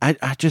 I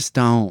just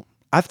don't.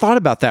 I've thought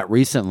about that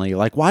recently.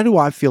 Like, why do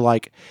I feel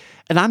like,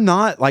 and I'm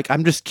not like,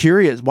 I'm just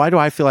curious. Why do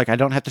I feel like I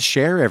don't have to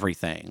share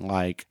everything?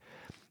 Like,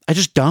 I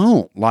just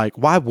don't. Like,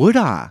 why would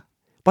I?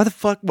 Why the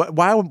fuck?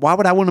 Why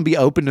would I want to be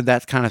open to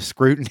that kind of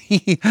scrutiny,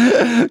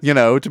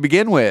 to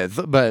begin with?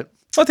 But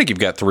I think you've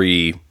got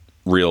three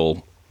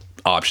real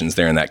options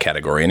there in that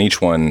category, and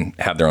each one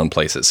have their own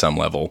place at some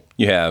level.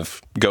 You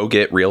have go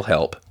get real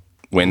help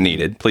when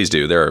needed. Please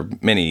do. There are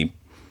many,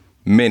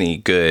 many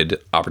good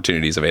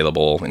opportunities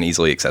available and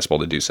easily accessible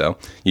to do so.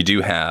 You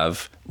do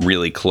have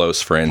really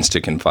close friends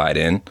to confide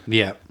in.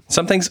 yeah.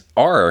 Some things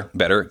are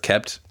better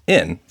kept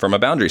in from a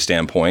boundary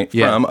standpoint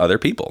from other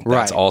people.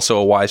 That's Right. also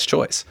a wise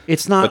choice.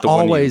 It's not But the one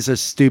you- always a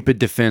stupid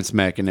defense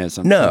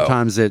mechanism. No.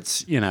 Sometimes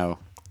it's, No,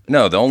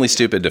 the only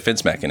stupid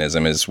defense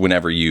mechanism is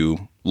whenever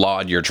you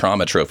laud your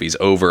trauma trophies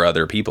over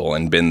other people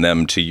and bend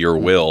them to your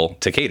will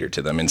to cater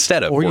to them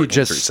instead of or you working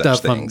just through stuff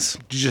such them, things.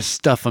 you just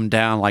stuff them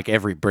down like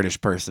every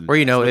British person. Or,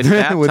 at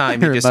that With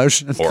time, their you just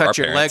emotions. Or our cut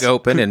your parents. leg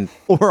open and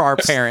Or our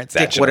parents.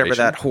 That stick whatever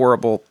generation. that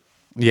horrible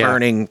Yeah.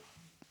 burning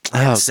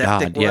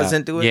antiseptic yeah. was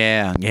into it.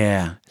 Yeah,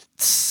 yeah.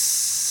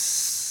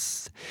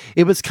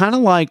 It was kind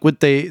of like with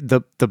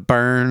the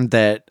burn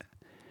that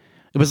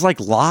it was like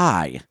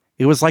lye.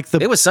 It was like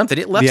It was something.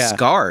 It left Yeah.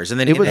 scars, and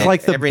then it was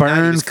like the every night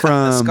he burn was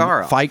cutting the from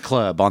scar off. Fight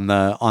Club on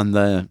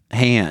the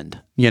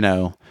hand. You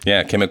know.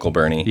 Yeah, chemical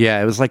burning.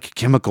 Yeah, it was like a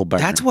chemical burn.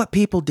 That's what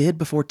people did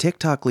before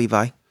TikTok,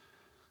 Levi.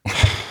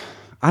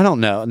 I don't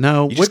know.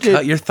 No, You just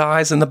cut your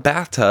thighs in the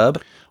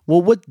bathtub.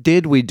 what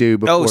did we do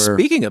before Oh,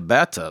 speaking of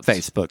bathtubs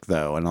Facebook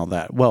though and all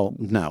that? Well,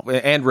 no,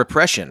 and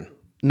repression,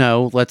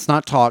 no. Let's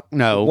not talk.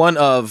 No. one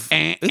of we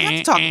have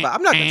to talk about.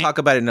 I'm not going to talk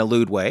about it in a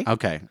lewd way.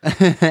 Okay.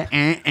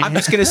 I'm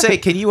just going to say,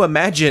 can you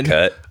imagine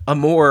Cut. a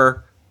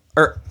more,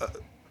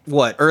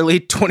 early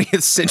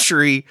 20th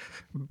century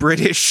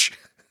British?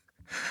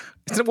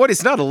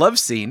 It's not a love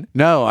scene.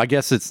 No, I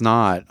guess it's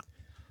not.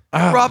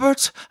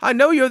 Robert, I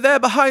know you're there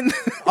behind.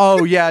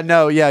 Oh yeah,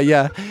 no,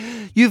 yeah.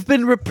 You've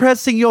been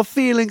repressing your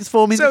feelings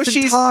for me So this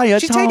she's entire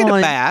time. taking a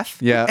bath,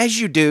 Yeah. as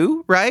you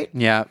do, right?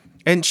 Yeah,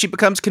 And she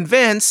becomes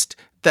convinced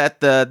that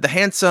the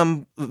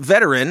handsome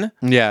veteran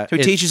yeah. who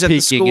it's teaches at the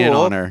peeking in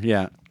school on her.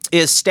 Yeah,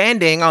 is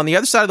standing on the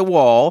other side of the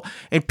wall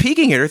and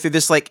peeking at her through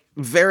this like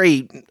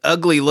very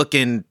ugly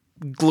looking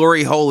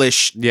glory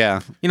hole-ish.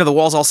 yeah, The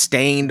wall's all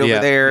stained over Yeah,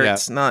 there. yeah.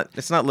 It's not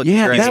looking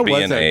Yeah, great. that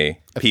Being was a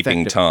peeping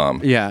effective.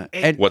 Tom. yeah.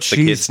 And What's the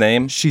she's- kid's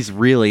name? She's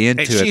really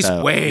into And it. she's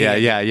though. way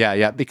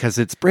Yeah. Because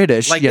it's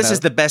British. Like, you this know. is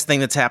the best thing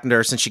that's happened to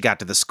her since she got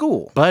to the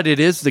school. But it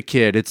is the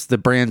kid. It's the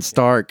Bran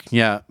Stark.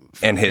 Yeah.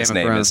 And his Game of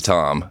name Thrones. is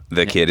Tom.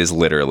 The kid is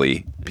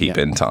literally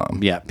Peepin' Tom.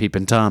 Yeah,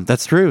 Peepin' Tom.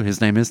 That's true.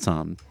 His name is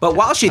Tom. But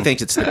while she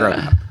thinks it's the grown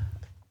up,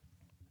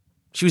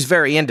 she was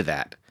very into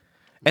that.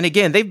 And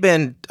again, they've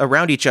been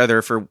around each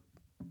other for,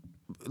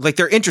 like,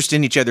 their interest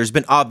in each other has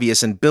been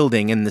obvious and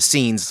building in the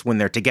scenes when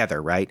they're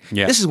together, right?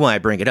 Yeah. This is why I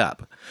bring it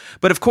up.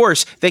 But of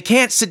course, they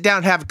can't sit down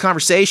and have a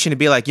conversation and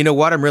be like, you know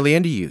what? I'm really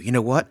into you. You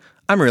know what?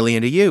 I'm really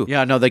into you.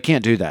 Yeah, no, they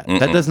can't do that.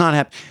 That does not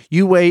happen.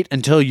 You wait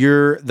until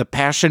the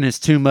passion is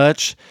too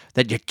much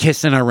that you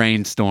kiss in a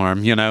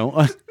rainstorm,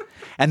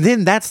 and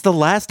then that's the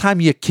last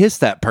time you kiss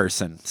that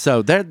person.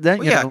 So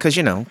Yeah, because,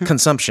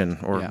 consumption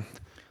or... Yeah.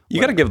 You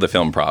got to give the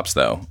film props,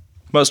 though.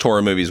 Most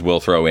horror movies will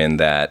throw in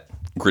that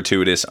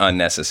gratuitous,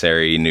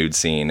 unnecessary nude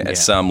scene at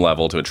some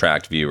level to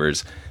attract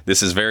viewers.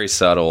 This is very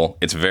subtle,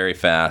 it's very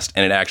fast,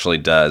 and it actually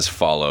does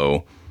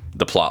follow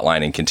the plot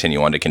line and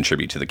continue on to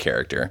contribute to the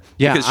character.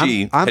 Yeah, Because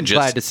she I'm had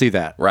glad to see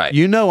that. Right.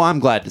 I'm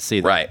glad to see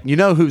that. Right. You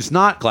know who's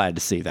not glad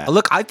to see that?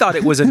 Look, I thought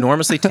it was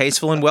enormously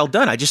tasteful and well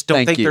done. I just don't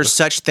Thank think you. there's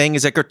such thing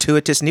as a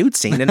gratuitous nude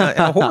scene in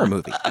a horror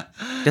movie.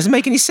 Doesn't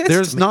make any sense.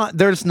 There's to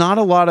me. not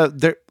a lot of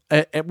there.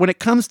 When it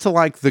comes to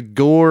like the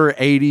gore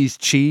 80s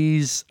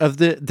cheese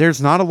there's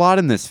not a lot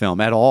in this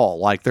film at all.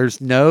 Like there's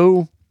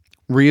no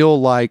real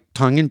like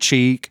tongue in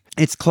cheek.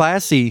 It's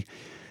classy.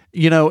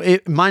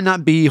 It might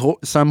not be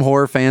some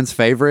horror fans'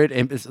 favorite,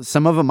 and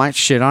some of them might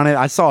shit on it.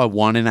 I saw a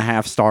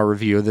 1.5-star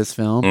review of this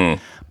film,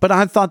 but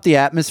I thought the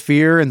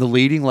atmosphere and the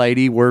leading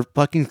lady were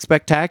fucking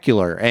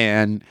spectacular.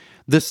 And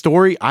the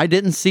story, I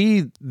didn't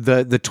see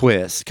the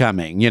twist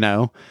coming.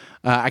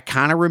 I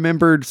kind of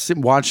remembered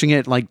watching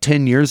it like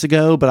 10 years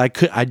ago,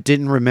 but I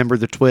didn't remember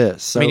the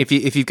twist. So, I mean,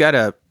 if you've got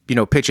to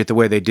pitch it the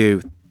way they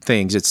do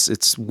things,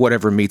 it's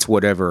whatever meets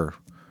whatever.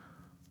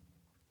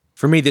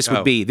 For me, this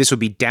would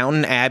be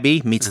Downton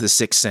Abbey meets The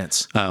Sixth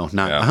Sense. oh,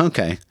 not Yeah.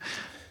 okay.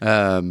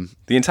 The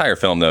entire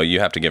film, though, you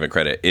have to give it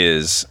credit,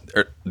 is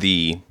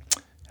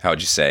how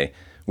would you say,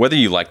 whether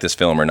you like this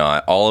film or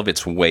not, all of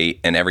its weight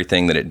and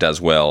everything that it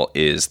does well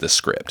is the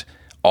script.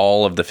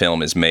 All of the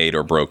film is made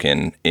or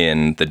broken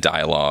in the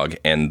dialogue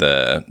and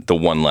the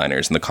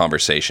one-liners and the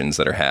conversations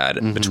that are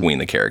had between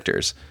the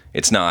characters.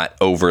 It's not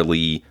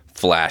overly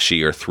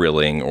flashy or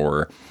thrilling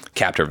or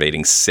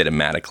captivating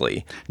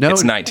cinematically. No,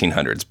 it's 1900s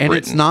Britain. And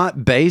it's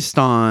not based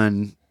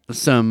on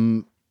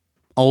some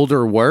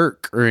older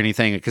work or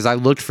anything, because I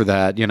looked for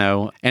that,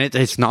 and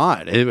it's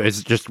not.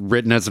 It's just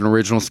written as an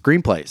original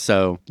screenplay.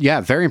 So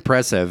yeah, very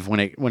impressive when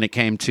it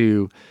came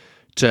to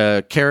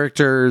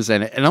characters,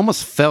 and it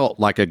almost felt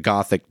like a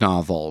gothic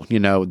novel.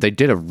 They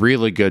did a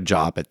really good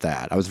job at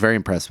that. I was very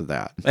impressed with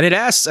that. And it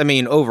asks,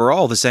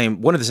 overall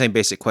one of the same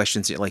basic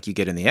questions like you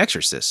get in The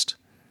Exorcist,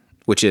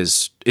 which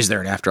is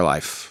there an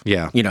afterlife?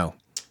 Yeah.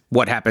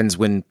 What happens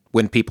when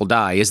people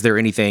die? Is there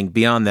anything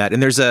beyond that?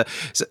 And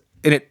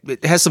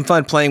it has some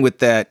fun playing with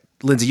that.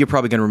 Lindsay, you're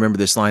probably going to remember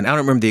this line. I don't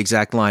remember the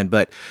exact line,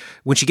 but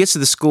when she gets to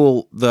the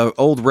school, the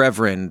old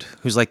reverend,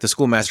 who's like the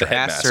schoolmaster, The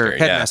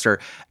headmaster,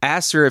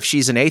 asks her if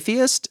she's an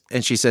atheist,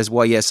 and she says,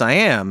 "Well, yes, I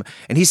am."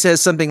 And he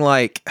says something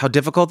like, "How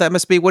difficult that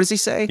must be." What does he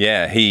say?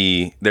 Yeah,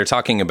 they're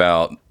talking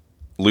about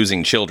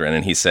losing children,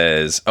 and he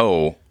says,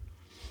 "Oh,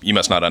 you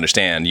must not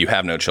understand. You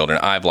have no children.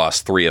 I've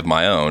lost 3 of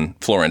my own.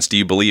 Florence, do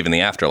you believe in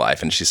the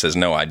afterlife?" And she says,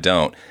 "No, I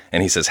don't."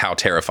 And he says, "How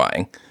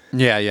terrifying."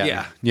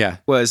 Yeah.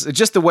 Was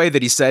just the way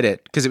that he said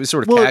it, because it was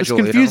sort of Well, casual.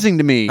 it's confusing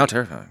to me. How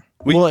terrifying.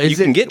 Well, you is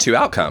can it- get 2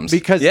 outcomes.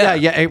 Because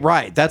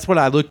right. That's what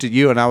I looked at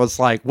you and I was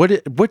like, what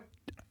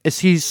is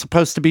he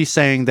supposed to be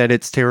saying, that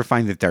it's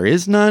terrifying that there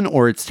is none,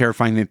 or it's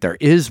terrifying that there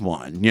is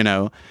one?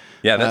 Yeah,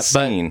 that but-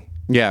 scene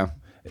Yeah.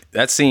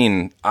 That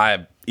scene,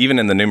 even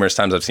in the numerous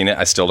times I've seen it,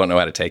 I still don't know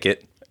how to take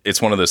it.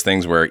 It's one of those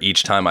things where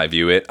each time I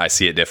view it, I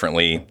see it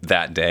differently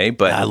that day.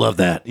 But I love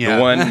that. Yeah.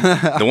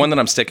 The one that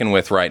I'm sticking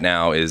with right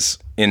now is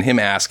in him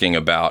asking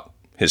about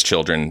his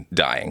children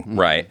dying,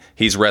 right?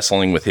 He's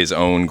wrestling with his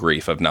own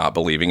grief of not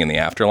believing in the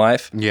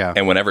afterlife. Yeah.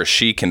 And whenever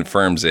she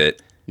confirms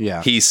it,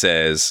 Yeah. he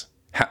says,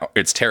 "How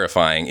it's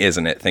terrifying,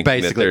 isn't it?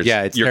 Thinking Basically, that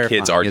yeah, it's your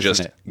kids terrifying, are isn't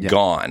just it? Yeah.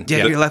 gone."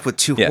 Yeah, you're left with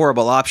two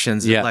horrible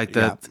options. Yeah, Like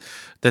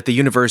that the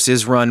universe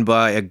is run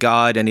by a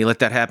god and he let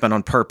that happen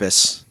on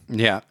purpose.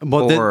 Yeah.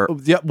 Well,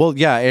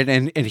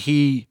 and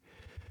he,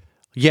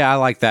 I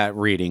like that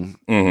reading.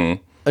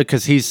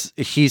 Because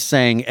he's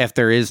saying if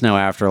there is no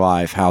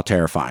afterlife, how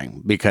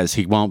terrifying, because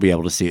he won't be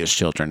able to see his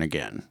children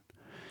again.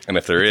 And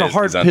if there It's is, a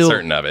hard he's pill.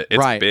 uncertain of it. It's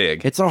right.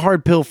 big. It's a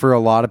hard pill for a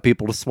lot of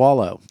people to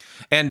swallow.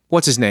 And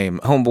what's his name?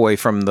 Homeboy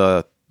from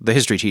the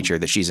history teacher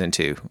that she's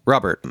into,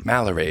 Robert.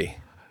 Mallory.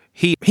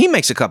 He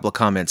makes a couple of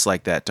comments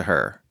like that to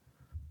her.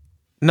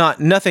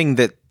 Nothing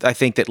that I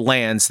think that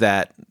lands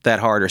that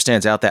hard or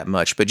stands out that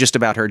much, but just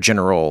about her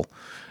general,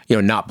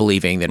 not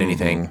believing that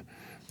anything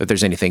that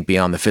there's anything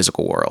beyond the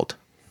physical world.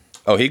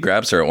 Oh, he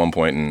grabs her at one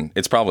point, and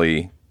it's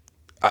probably,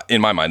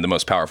 in my mind, the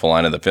most powerful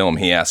line of the film.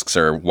 He asks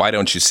her, "Why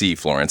don't you see,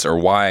 Florence? Or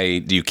why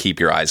do you keep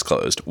your eyes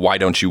closed? Why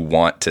don't you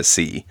want to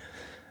see?"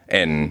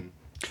 And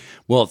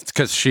Well, it's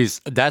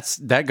because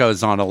that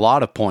goes on a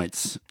lot of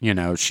points.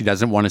 She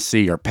doesn't want to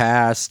see her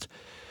past.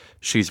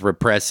 She's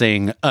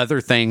repressing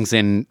other things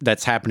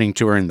that's happening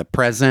to her in the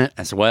present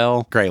as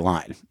well. Great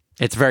line.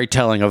 It's very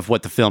telling of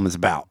what the film is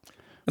about.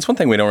 that's one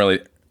thing we don't really,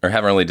 or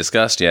haven't really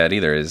discussed yet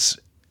either, is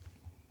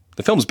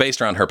the film's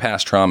based around her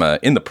past trauma.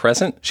 In the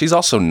present, she's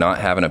also not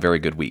having a very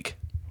good week.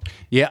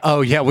 Yeah.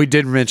 Oh, yeah. We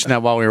did mention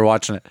that while we were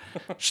watching it.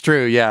 It's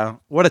true. Yeah.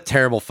 What a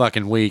terrible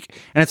fucking week.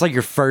 And it's like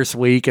your first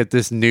week at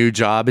this new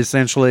job,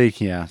 essentially.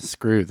 Yeah.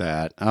 Screw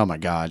that. Oh, my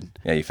God.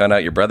 Yeah, you found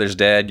out your brother's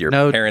dead. Your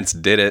parents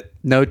did it.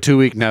 No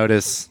 2-week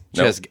notice.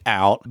 Nope. Just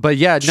out. But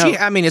yeah, no.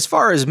 As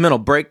far as mental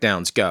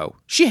breakdowns go,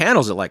 she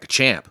handles it like a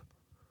champ.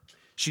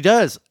 She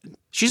does.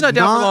 She's not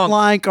down for long.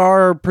 Like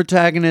our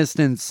protagonist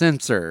in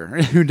Censor,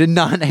 who did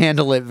not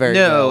handle it very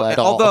well at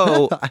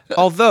all.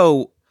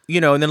 although,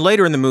 and then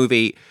later in the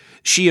movie,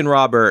 she and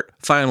Robert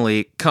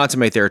finally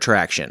consummate their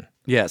attraction.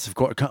 Yes, of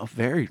course.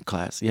 Very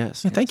class.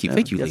 Yes. Thank you,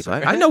 yes, Levi.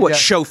 sir. I know what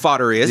show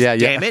fodder is. Yeah,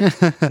 yeah. Damn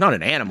it, not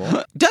an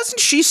animal. Doesn't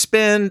she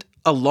spend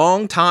a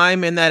long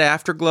time in that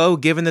afterglow,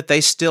 given that they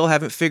still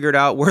haven't figured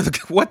out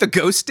what the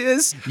ghost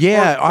is?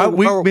 Yeah,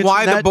 or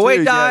why the boy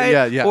too.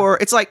 died? Yeah. Or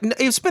it's like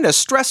it's been a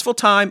stressful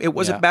time. It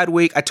was a bad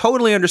week. I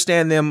totally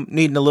understand them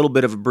needing a little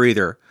bit of a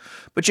breather.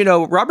 But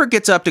Robert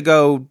gets up to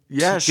go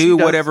do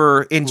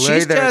whatever, and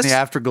she's there just in the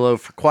afterglow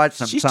for quite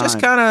some time. She's just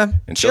kind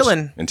of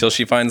chilling until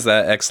she finds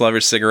that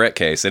ex-lover's cigarette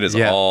case. It is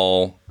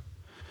all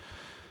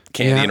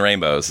candy and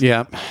rainbows.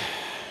 Yeah,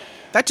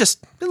 that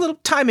just a little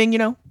timing,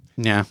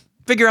 Yeah,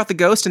 figure out the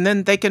ghost, and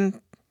then they can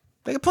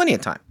plenty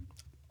of time.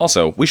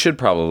 Also, we should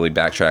probably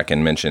backtrack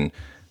and mention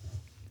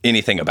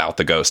anything about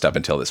the ghost up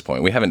until this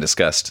point. We haven't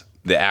discussed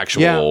the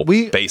actual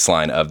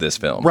baseline of this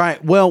film.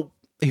 Right. Well,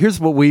 here's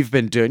what we've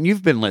been doing.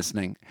 You've been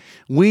listening.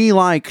 We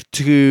like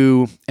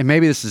to, and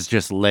maybe this is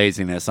just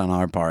laziness on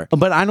our part,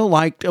 but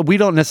we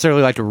don't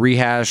necessarily like to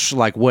rehash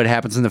like what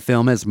happens in the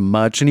film as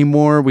much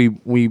anymore. We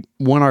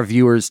want our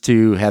viewers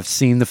to have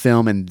seen the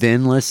film and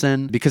then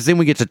listen, because then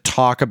we get to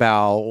talk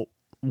about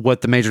what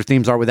the major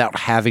themes are without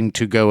having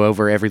to go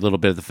over every little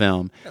bit of the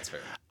film. That's fair.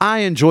 I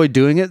enjoy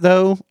doing it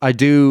though. I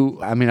do.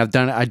 I mean,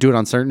 I do it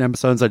on certain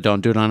episodes. I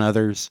don't do it on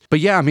others. But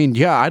yeah,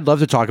 I'd love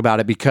to talk about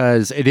it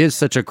because it is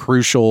such a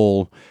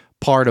crucial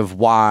part of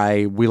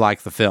why we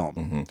like the film.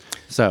 Mm-hmm.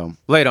 So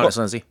lay it on us,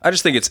 Lindsay. I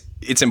just think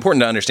it's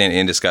important to understand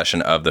in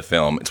discussion of the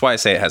film. It's why I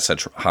say it has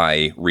such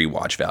high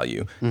rewatch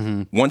value.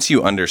 Mm-hmm. Once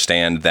you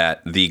understand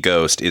that the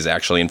ghost is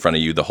actually in front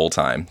of you the whole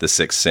time, the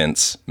Sixth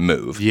Sense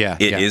move. Yeah,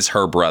 it is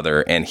her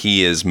brother, and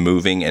he is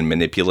moving and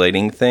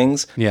manipulating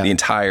things. Yeah. The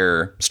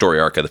entire story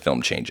arc of the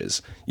film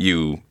changes.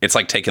 It's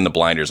like taking the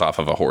blinders off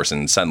of a horse,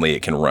 and suddenly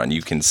it can run.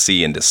 You can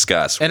see and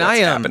discuss what's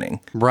happening.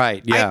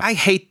 Right. Yeah. I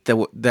hate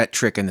that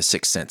trick in The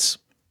Sixth Sense.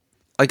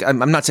 Like,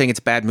 I'm not saying it's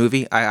a bad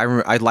movie.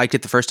 I liked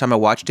it the first time I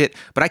watched it,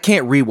 but I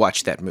can't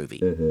rewatch that movie.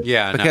 Mm-hmm.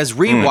 Yeah, because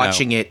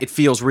rewatching it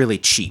feels really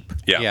cheap.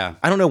 Yeah.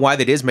 I don't know why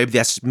that is. Maybe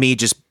that's me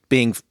just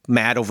being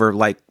mad over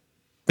like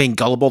being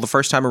gullible the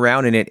first time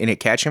around and it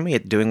catching me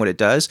at doing what it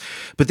does.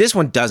 But this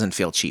one doesn't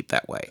feel cheap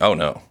that way. Oh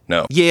no.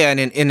 Yeah, and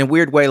in a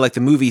weird way, like the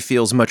movie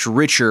feels much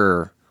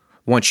richer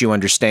once you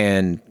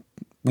understand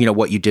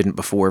what you didn't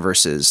before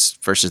versus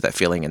that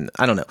feeling. And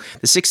I don't know.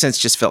 The Sixth Sense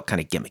just felt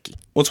kind of gimmicky.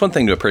 Well, it's one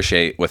thing to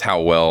appreciate with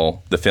how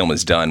well the film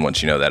is done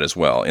once you know that as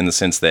well, in the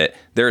sense that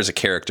there is a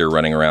character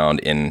running around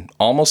in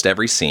almost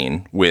every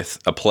scene with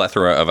a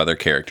plethora of other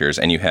characters,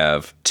 and you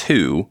have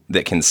two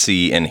that can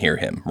see and hear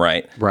him,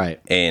 right? Right.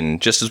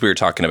 And just as we were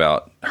talking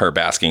about her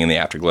basking in the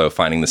afterglow,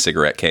 finding the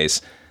cigarette case,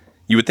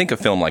 you would think a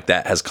film like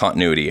that has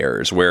continuity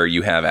errors where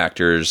you have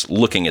actors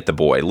looking at the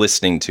boy,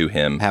 listening to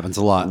him. Happens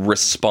a lot.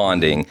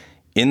 Responding.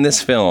 In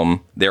this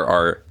film, there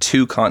are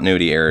 2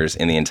 continuity errors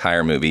in the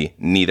entire movie,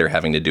 neither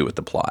having to do with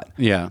the plot.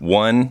 Yeah.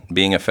 One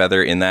being a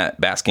feather in that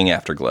basking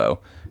afterglow,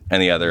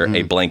 and the other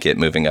a blanket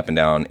moving up and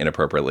down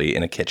inappropriately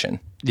in a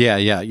kitchen. Yeah.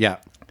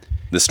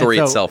 The story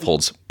And so- itself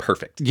holds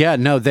perfect. Yeah,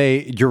 no,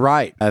 you're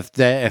right.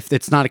 If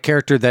it's not a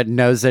character that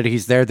knows that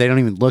he's there, they don't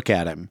even look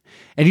at him.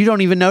 And you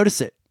don't even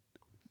notice it.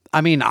 I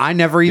mean, I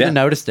never even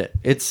noticed it.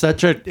 It's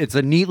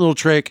a neat little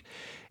trick.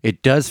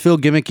 It does feel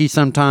gimmicky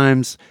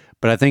sometimes,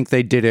 but I think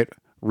they did it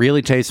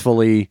really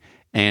tastefully,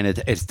 and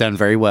it's done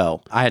very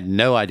well. I had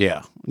no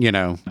idea,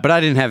 but I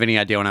didn't have any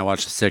idea when I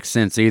watched The Sixth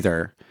Sense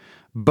either.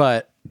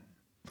 But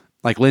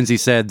like Lindsay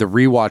said, the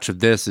rewatch of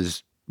this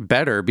is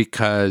better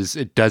because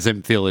it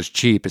doesn't feel as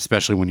cheap,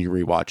 especially when you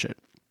rewatch it.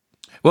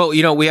 Well,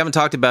 we haven't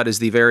talked about is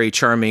the very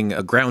charming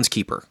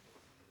groundskeeper.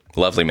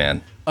 Lovely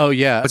man. Oh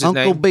yeah, What's his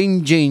Uncle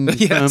name? Benjen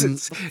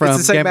Yes, from it's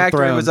the same Game of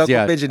actor who was Thrones.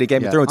 Uncle Benjen in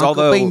Game of Thrones.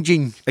 Uncle Although,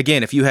 Benjen.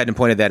 again, if you hadn't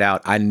pointed that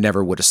out, I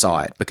never would have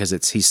saw it because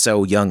he's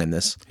so young in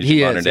this. He's He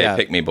your is, modern day yeah.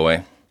 pick me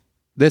boy.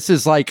 This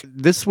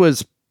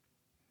was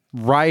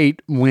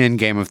right when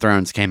Game of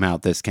Thrones came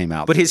out. This came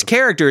out, But his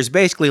character is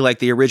basically like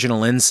the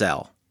original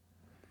incel.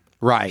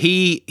 right.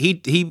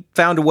 He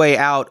found a way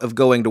out of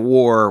going to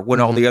war when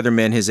all the other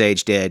men his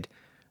age did.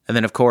 And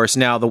then, of course,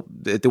 now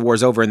the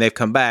war's over and they've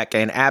come back,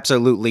 and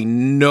absolutely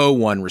no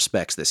one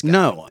respects this guy.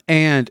 No,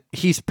 and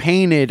he's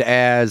painted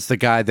as the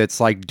guy that's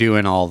like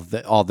doing all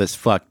this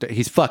fucked.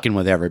 He's fucking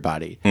with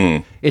everybody.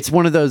 It's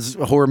one of those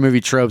horror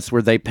movie tropes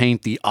where they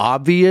paint the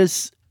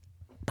obvious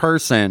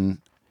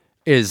person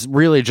is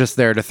really just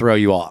there to throw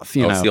you off.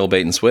 You It's know, the old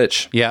bait and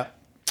switch. yeah,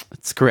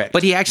 it's correct.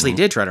 But he actually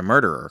did try to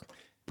murder her.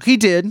 he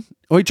did.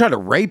 Well, he tried to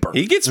rape her.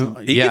 He gets Yeah,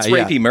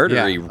 rapey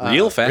murdery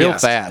real fast. real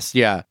fast.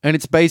 Yeah, and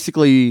it's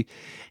basically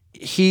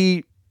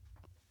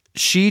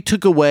she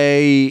took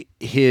away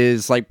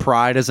his like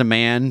pride as a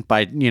man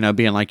by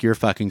being like, you're a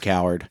fucking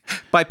coward.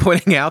 By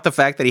pointing out the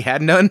fact that he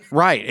had none.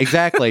 Right,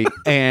 exactly.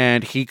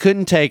 And he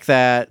couldn't take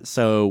that.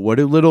 So what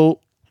do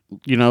little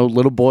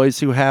boys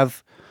who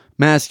have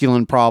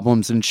masculine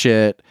problems and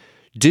shit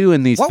do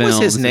in these What films?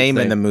 was his name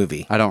It's in the like-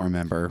 movie? I don't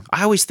remember.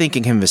 I always I think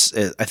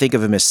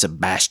of him as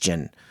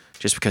Sebastian,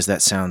 just because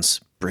that sounds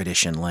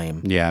British and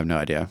lame. Yeah, I have no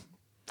idea.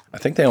 I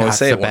think they only God,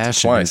 say it once or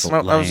Sebastian twice. is-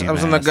 Well, I was in the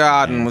Lame-ass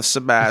garden with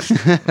Sebastian.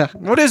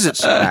 What is it,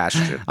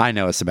 Sebastian? I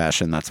know a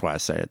Sebastian. That's why I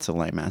say it's a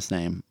lame ass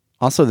name.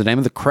 Also, the name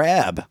of the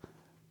crab.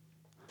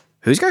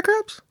 Who's got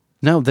crabs?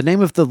 No, the name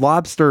of the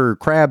lobster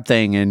crab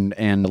thing and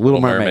the Little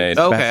Mermaid. Mermaid.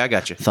 Okay, I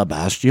got you.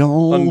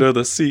 Sebastian. Under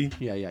the sea.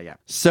 Yeah.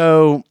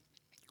 So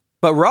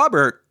But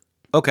Robert,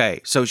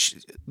 okay, so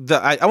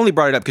I only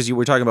brought it up because you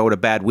were talking about what a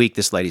bad week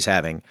this lady's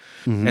having.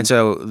 And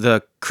so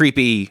the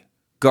creepy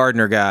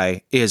gardener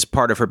guy is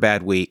part of her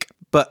bad week.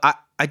 But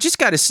I just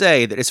got to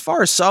say that as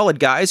far as solid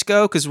guys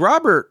go, because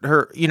Robert,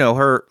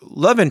 her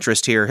love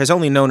interest here has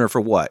only known her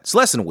for what? It's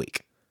less than a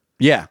week,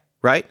 yeah.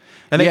 right?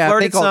 And they I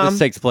flirted think all some. this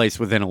takes place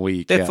within a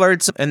week. They yeah.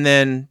 flirted some, and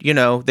then,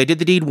 they did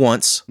the deed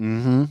once.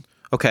 Mm-hmm.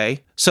 Okay.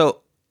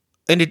 So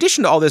in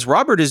addition to all this,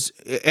 Robert is,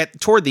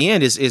 toward the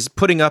end, is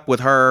putting up with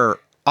her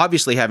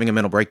obviously having a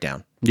mental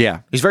breakdown.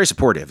 Yeah. He's very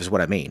supportive, is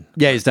what I mean.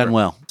 Yeah, he's done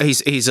well.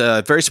 He's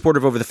very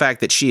supportive over the fact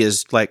that she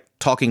is like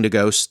talking to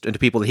ghosts and to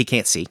people that he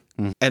can't see,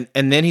 and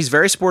then he's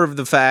very supportive of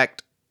the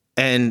fact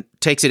and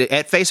takes it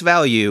at face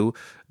value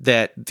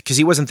that because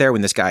he wasn't there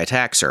when this guy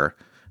attacks her,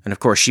 and of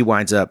course she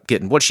winds up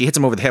getting she hits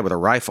him over the head with a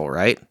rifle,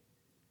 right?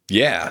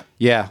 Yeah.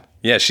 Yeah.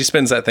 Yeah, she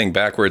spins that thing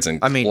backwards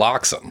and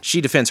locks him. She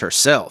defends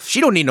herself.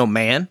 She don't need no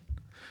man.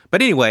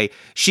 But anyway,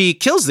 she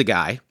kills the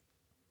guy,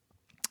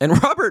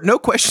 and Robert, no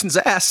questions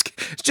asked,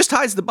 just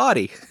hides the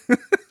body.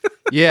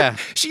 Yeah.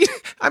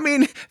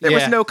 There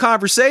was Yeah. no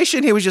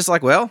conversation. He was just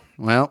like, well,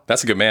 Well,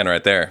 That's a good man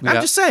right there.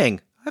 I'm just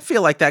saying. I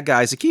feel like that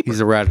guy's a keeper. he's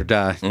a ride or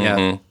die.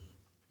 Yeah.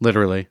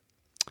 Literally.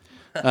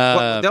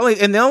 Well,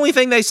 the only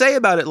thing they say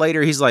about it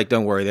later, he's like,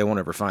 "Don't worry, they won't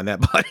ever find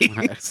that body."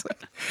 It's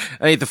like,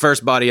 I ain't the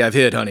first body I've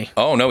hid, honey.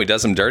 Oh, no, he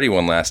does him dirty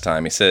one last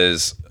time. He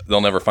says,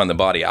 they'll never find the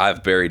body.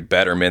 I've buried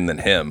better men than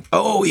him.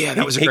 Oh yeah,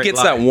 that was a He great gets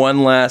line. that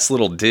one last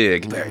little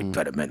dig. Very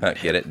better man.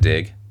 Get it?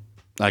 Dig.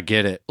 I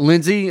get it.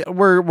 Lindsay,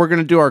 we're going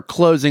to do our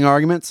closing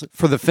arguments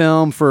for the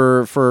film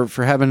for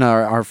having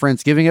our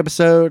Friendsgiving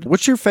episode.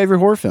 What's your favorite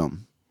horror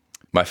film?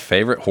 My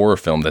favorite horror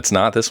film that's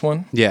not this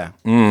one? Yeah.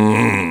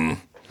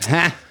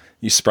 Ha!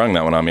 You sprung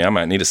that one on me. I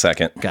might need a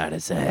second. Got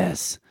his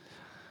ass.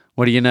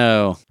 What do you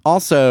know?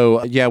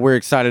 Also, yeah, we're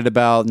excited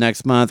about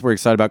next month. We're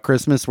excited about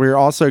Christmas. We're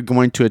also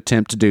going to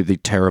attempt to do the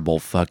terrible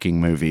fucking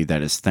movie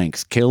that is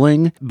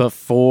Thanksgiving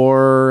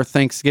before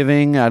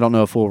Thanksgiving. I don't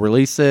know if we'll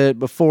release it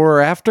before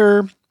or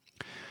after.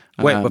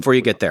 Wait, before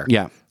you get there,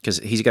 Yeah. because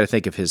he's got to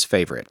think of his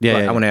favorite. Yeah,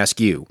 But yeah, I want to ask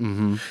you,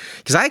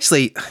 because I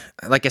actually,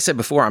 like I said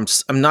before,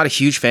 I'm not a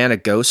huge fan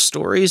of ghost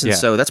stories, and Yeah.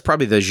 so that's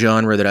probably the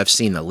genre that I've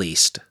seen the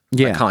least.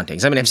 Yeah. Like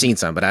hauntings. I mean, I've seen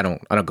some, but I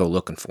don't go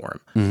looking for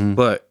them. Mm-hmm.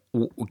 But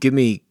give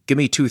me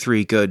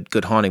 2-3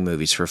 good haunting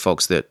movies for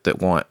folks that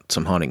want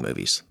some haunting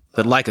movies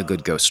that like a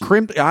good ghost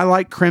story. I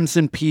like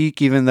Crimson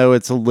Peak, even though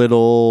it's a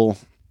little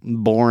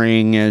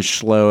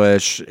boring-ish,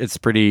 slowish. It's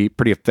pretty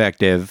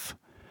effective.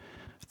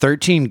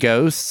 13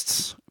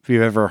 Ghosts. If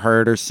you've ever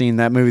heard or seen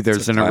that movie,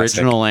 there's an classic.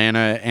 original and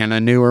a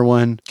newer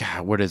one.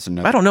 God, what is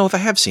another? I don't know if I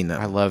have seen that.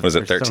 I love. Was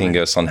it there's so 13 many.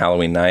 Ghosts on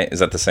Halloween Night? Is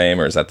that the same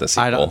or is that the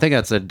sequel? I don't think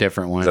that's a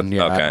different one. that-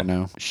 Yeah, I okay. don't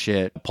know.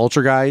 Shit,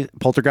 Poltergeist,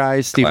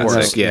 Steve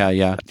Classic. Warren.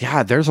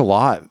 Yeah. There's a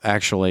lot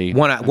actually.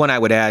 One I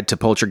would add to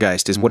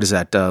Poltergeist is what is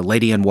that?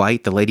 Lady in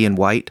White. The Lady in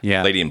White.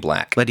 Yeah, Lady in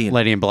Black. Lady in.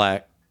 Lady in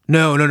Black.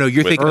 No.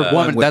 You're thinking Or of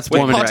woman. with- That's with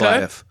Woman in Paul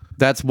Black. F.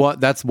 That's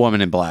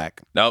Woman in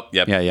Black. Nope.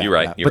 Yep. Yeah, You're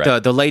right. yeah. You're But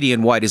right. the Lady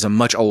in White is a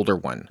much older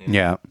one.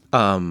 Yeah,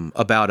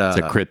 About it's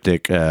a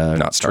cryptic.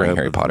 Not starring trope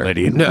Harry of Potter.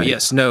 Lady in no, White.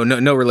 yes, no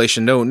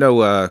relation,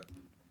 no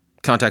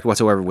contact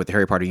whatsoever with the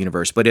Harry Potter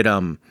universe. But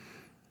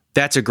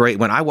that's a great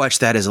one. I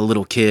watched that as a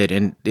little kid,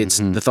 and it's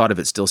the thought of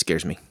it still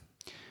scares me.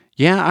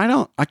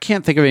 Yeah, I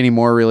can't think of any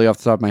more really off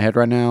the top of my head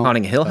right now.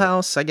 Haunting Hill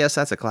House, I guess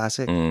that's a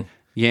classic.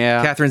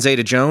 Yeah, Catherine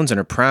Zeta-Jones in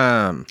her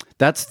prime,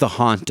 that's The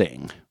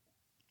Haunting.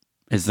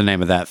 Is the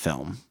name of that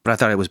film? but I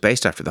thought it was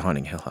based after the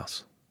Haunting Hill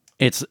House.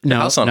 It's no.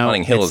 House on no,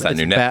 Haunting Hill it's- is that it's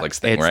new ba- Netflix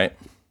thing, it's- right?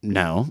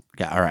 No.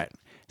 Yeah. All right.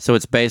 So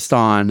it's based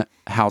on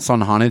House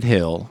on Haunted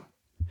Hill,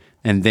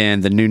 and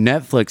then the new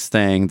Netflix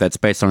thing that's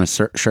based on a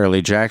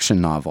Shirley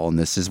Jackson novel, and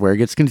this is where it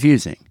gets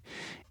confusing,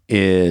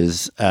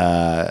 is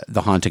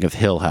The Haunting of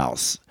Hill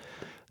House.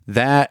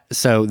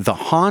 So The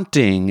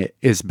Haunting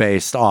is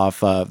based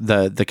off of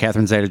the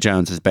Catherine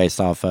Zeta-Jones is based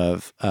off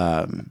of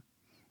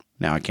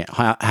now I can't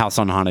House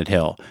on Haunted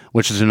Hill,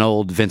 which is an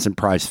old Vincent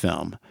Price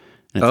film.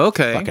 And it's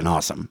Okay. fucking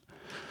awesome.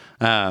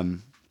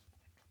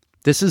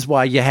 This is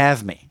why you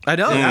have me. I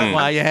know.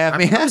 Why you have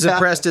me. I was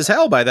impressed as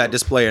hell by that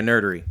display of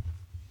nerdery.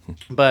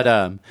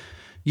 But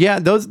yeah,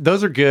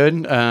 those are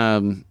good.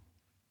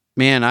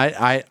 Man,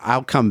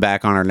 I'll come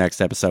back on our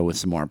next episode with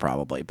some more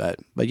probably. But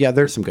yeah,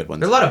 there's some good ones.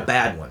 There's a lot of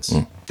bad ones.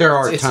 There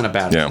are a ton of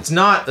bad Yeah. ones.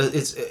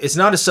 It's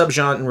not a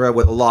subgenre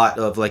with a lot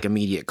of like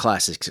immediate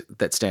classics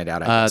that stand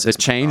out. I guess. The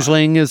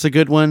Changeling is a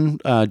good one.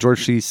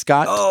 George C.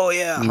 Scott. Oh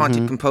yeah,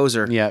 Haunted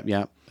Composer.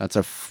 Yeah, that's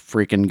a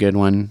freaking good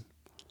one.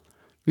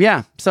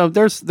 Yeah, so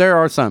there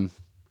are some.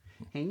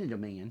 Hated a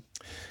man.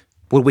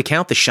 Would we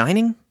count The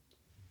Shining?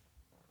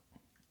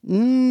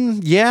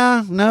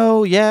 Yeah,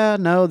 no.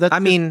 That's I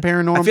mean,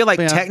 paranormal. I feel like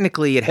yeah.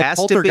 technically it If has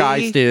to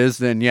Poltergeist be. is,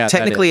 then yeah. that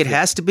Technically, is. it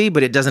has to be,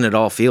 but it doesn't at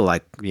all feel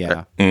like.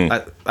 Yeah.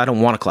 I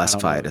don't want to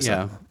classify it as.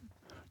 Yeah.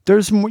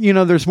 There's more,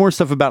 there's more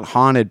stuff about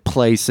haunted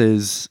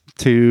places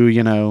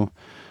too,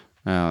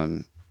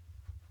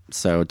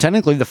 so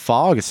technically The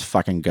Fog is a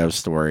fucking ghost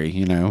story,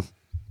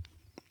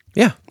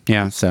 Yeah.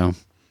 Yeah, so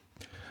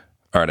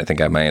All right. I think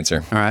I have my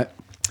answer. all right.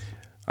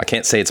 I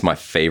can't say it's my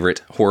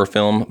favorite horror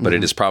film, but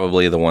it is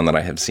probably the one that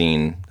I have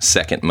seen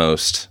second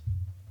most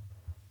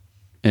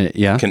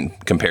Yeah.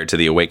 compared to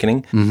The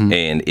Awakening.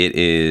 And it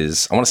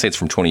is, I want to say it's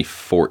from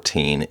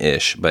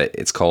 2014-ish, but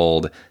it's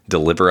called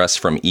Deliver Us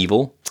from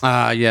Evil.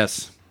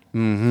 Yes.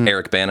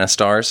 Eric Bana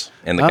stars,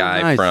 and the Oh,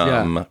 guy nice,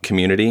 from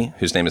Community,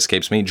 whose name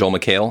escapes me, Joel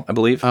McHale, I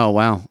believe. Oh,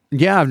 wow.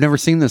 Yeah, I've never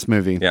seen this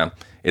movie. Yeah.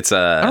 It's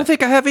I don't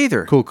think I have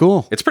either.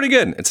 Cool. It's pretty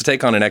good. It's a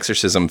take on an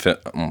exorcism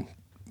film,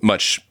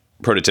 much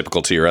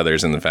prototypical to your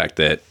others in the fact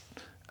that,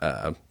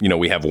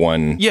 we have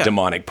one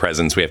demonic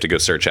presence. We have to go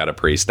search out a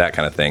priest, that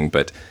kind of thing.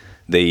 But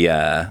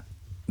the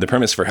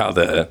premise for how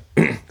the,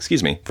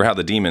 for how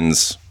the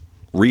demons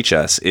reach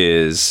us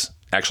is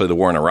actually the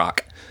war in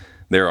Iraq.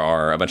 There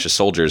are a bunch of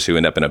soldiers who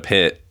end up in a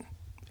pit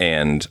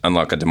and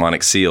unlock a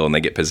demonic seal, and they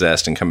get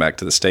possessed and come back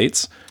to the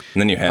States.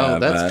 And then you have... Oh,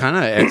 that's kind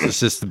of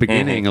Exorcist the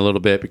beginning a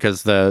little bit,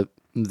 because the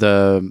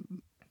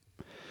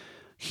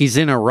he's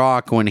in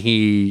Iraq when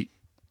he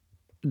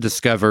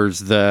discovers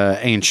the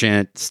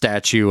ancient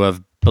statue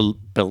of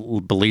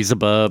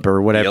Beelzebub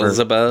or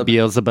whatever.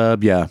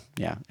 Beelzebub, yeah.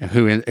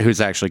 Who's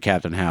actually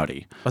Captain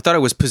Howdy. I thought it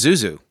was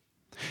Pazuzu.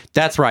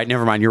 That's right.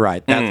 Never mind. You're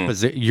right.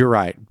 You're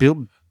right.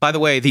 By the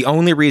way, the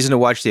only reason to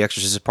watch The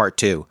Exorcist Part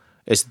 2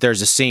 is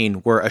there's a scene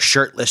where a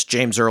shirtless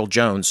James Earl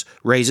Jones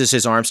raises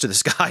his arms to the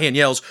sky and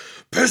yells,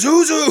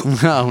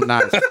 Pazuzu! Oh,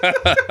 nice.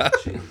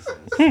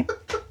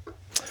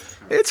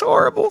 It's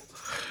horrible.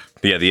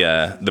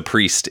 Yeah, the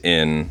priest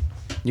in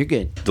You're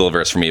good.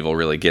 Deliver Us from Evil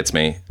really gets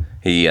me.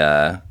 He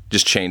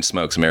just chain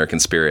smokes American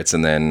spirits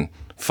and then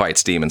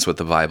fights demons with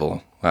the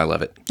Bible. I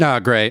love it. Oh,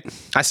 great.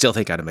 I still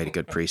think I'd have made a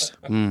good priest.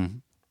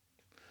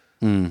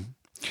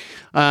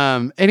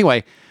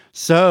 Anyway,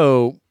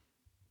 so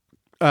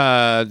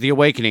The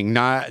Awakening,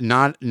 not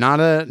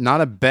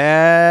a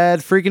bad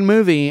freaking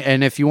movie.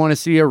 And if you want to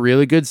see a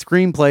really good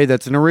screenplay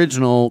that's an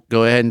original,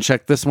 go ahead and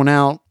check this one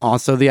out.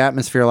 Also, the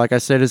atmosphere, like I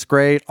said, is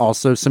great.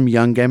 Also, some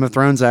young Game of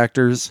Thrones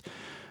actors,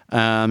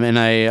 and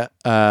a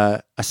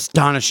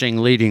astonishing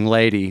leading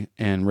lady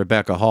in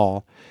Rebecca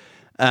Hall.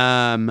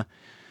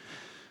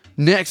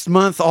 Next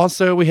month,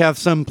 also, we have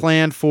some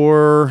planned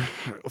for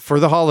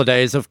the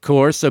holidays, of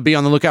course. So be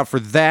on the lookout for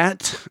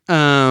that.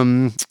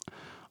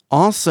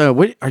 Also,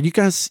 what are you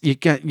guys? You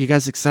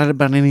guys excited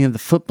about any of the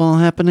football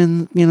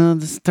happening?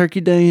 This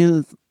Turkey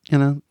Day. You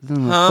know,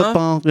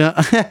 football. Yeah.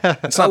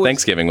 It's not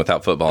Thanksgiving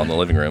without football in the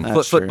living room.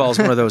 Football's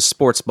one of those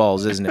sports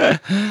balls, isn't it?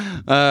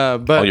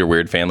 But All your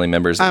weird family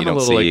members that I'm you a don't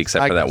little see like-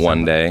 except I for that guess one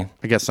I'm- day.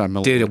 I guess I'm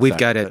a Dude, little we've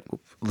excited, got it. but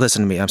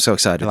Listen to me. I'm so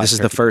excited. like This is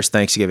the turkey. first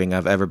Thanksgiving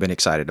I've ever been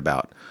excited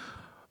about.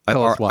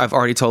 Tell us why. I've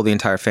already told the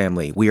entire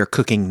family we are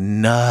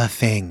cooking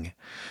nothing.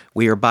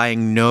 We are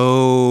buying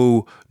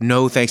no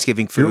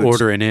Thanksgiving foods.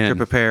 ordering in. to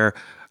prepare.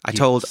 I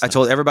told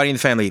everybody in the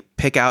family,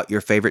 pick out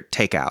your favorite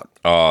takeout,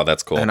 Oh,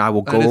 that's cool. and I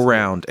will is go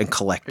around and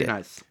collect it.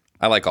 Nice.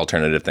 I like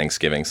alternative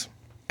Thanksgivings.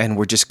 And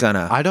we're just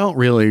gonna. I don't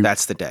really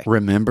That's the day.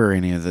 remember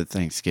any of the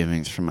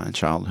Thanksgivings from my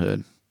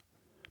childhood.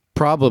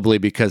 Probably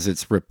because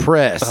it's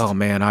repressed. Oh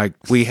man,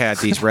 we had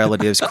these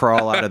relatives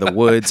crawl out of the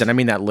woods, and I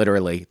mean that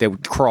literally. They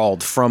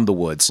crawled from the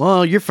woods.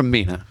 Well, you're from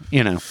Mena,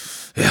 you know.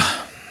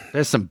 Yeah.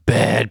 There's some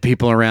bad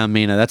people around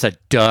Mena. That's a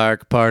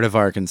dark part of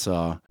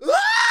Arkansas.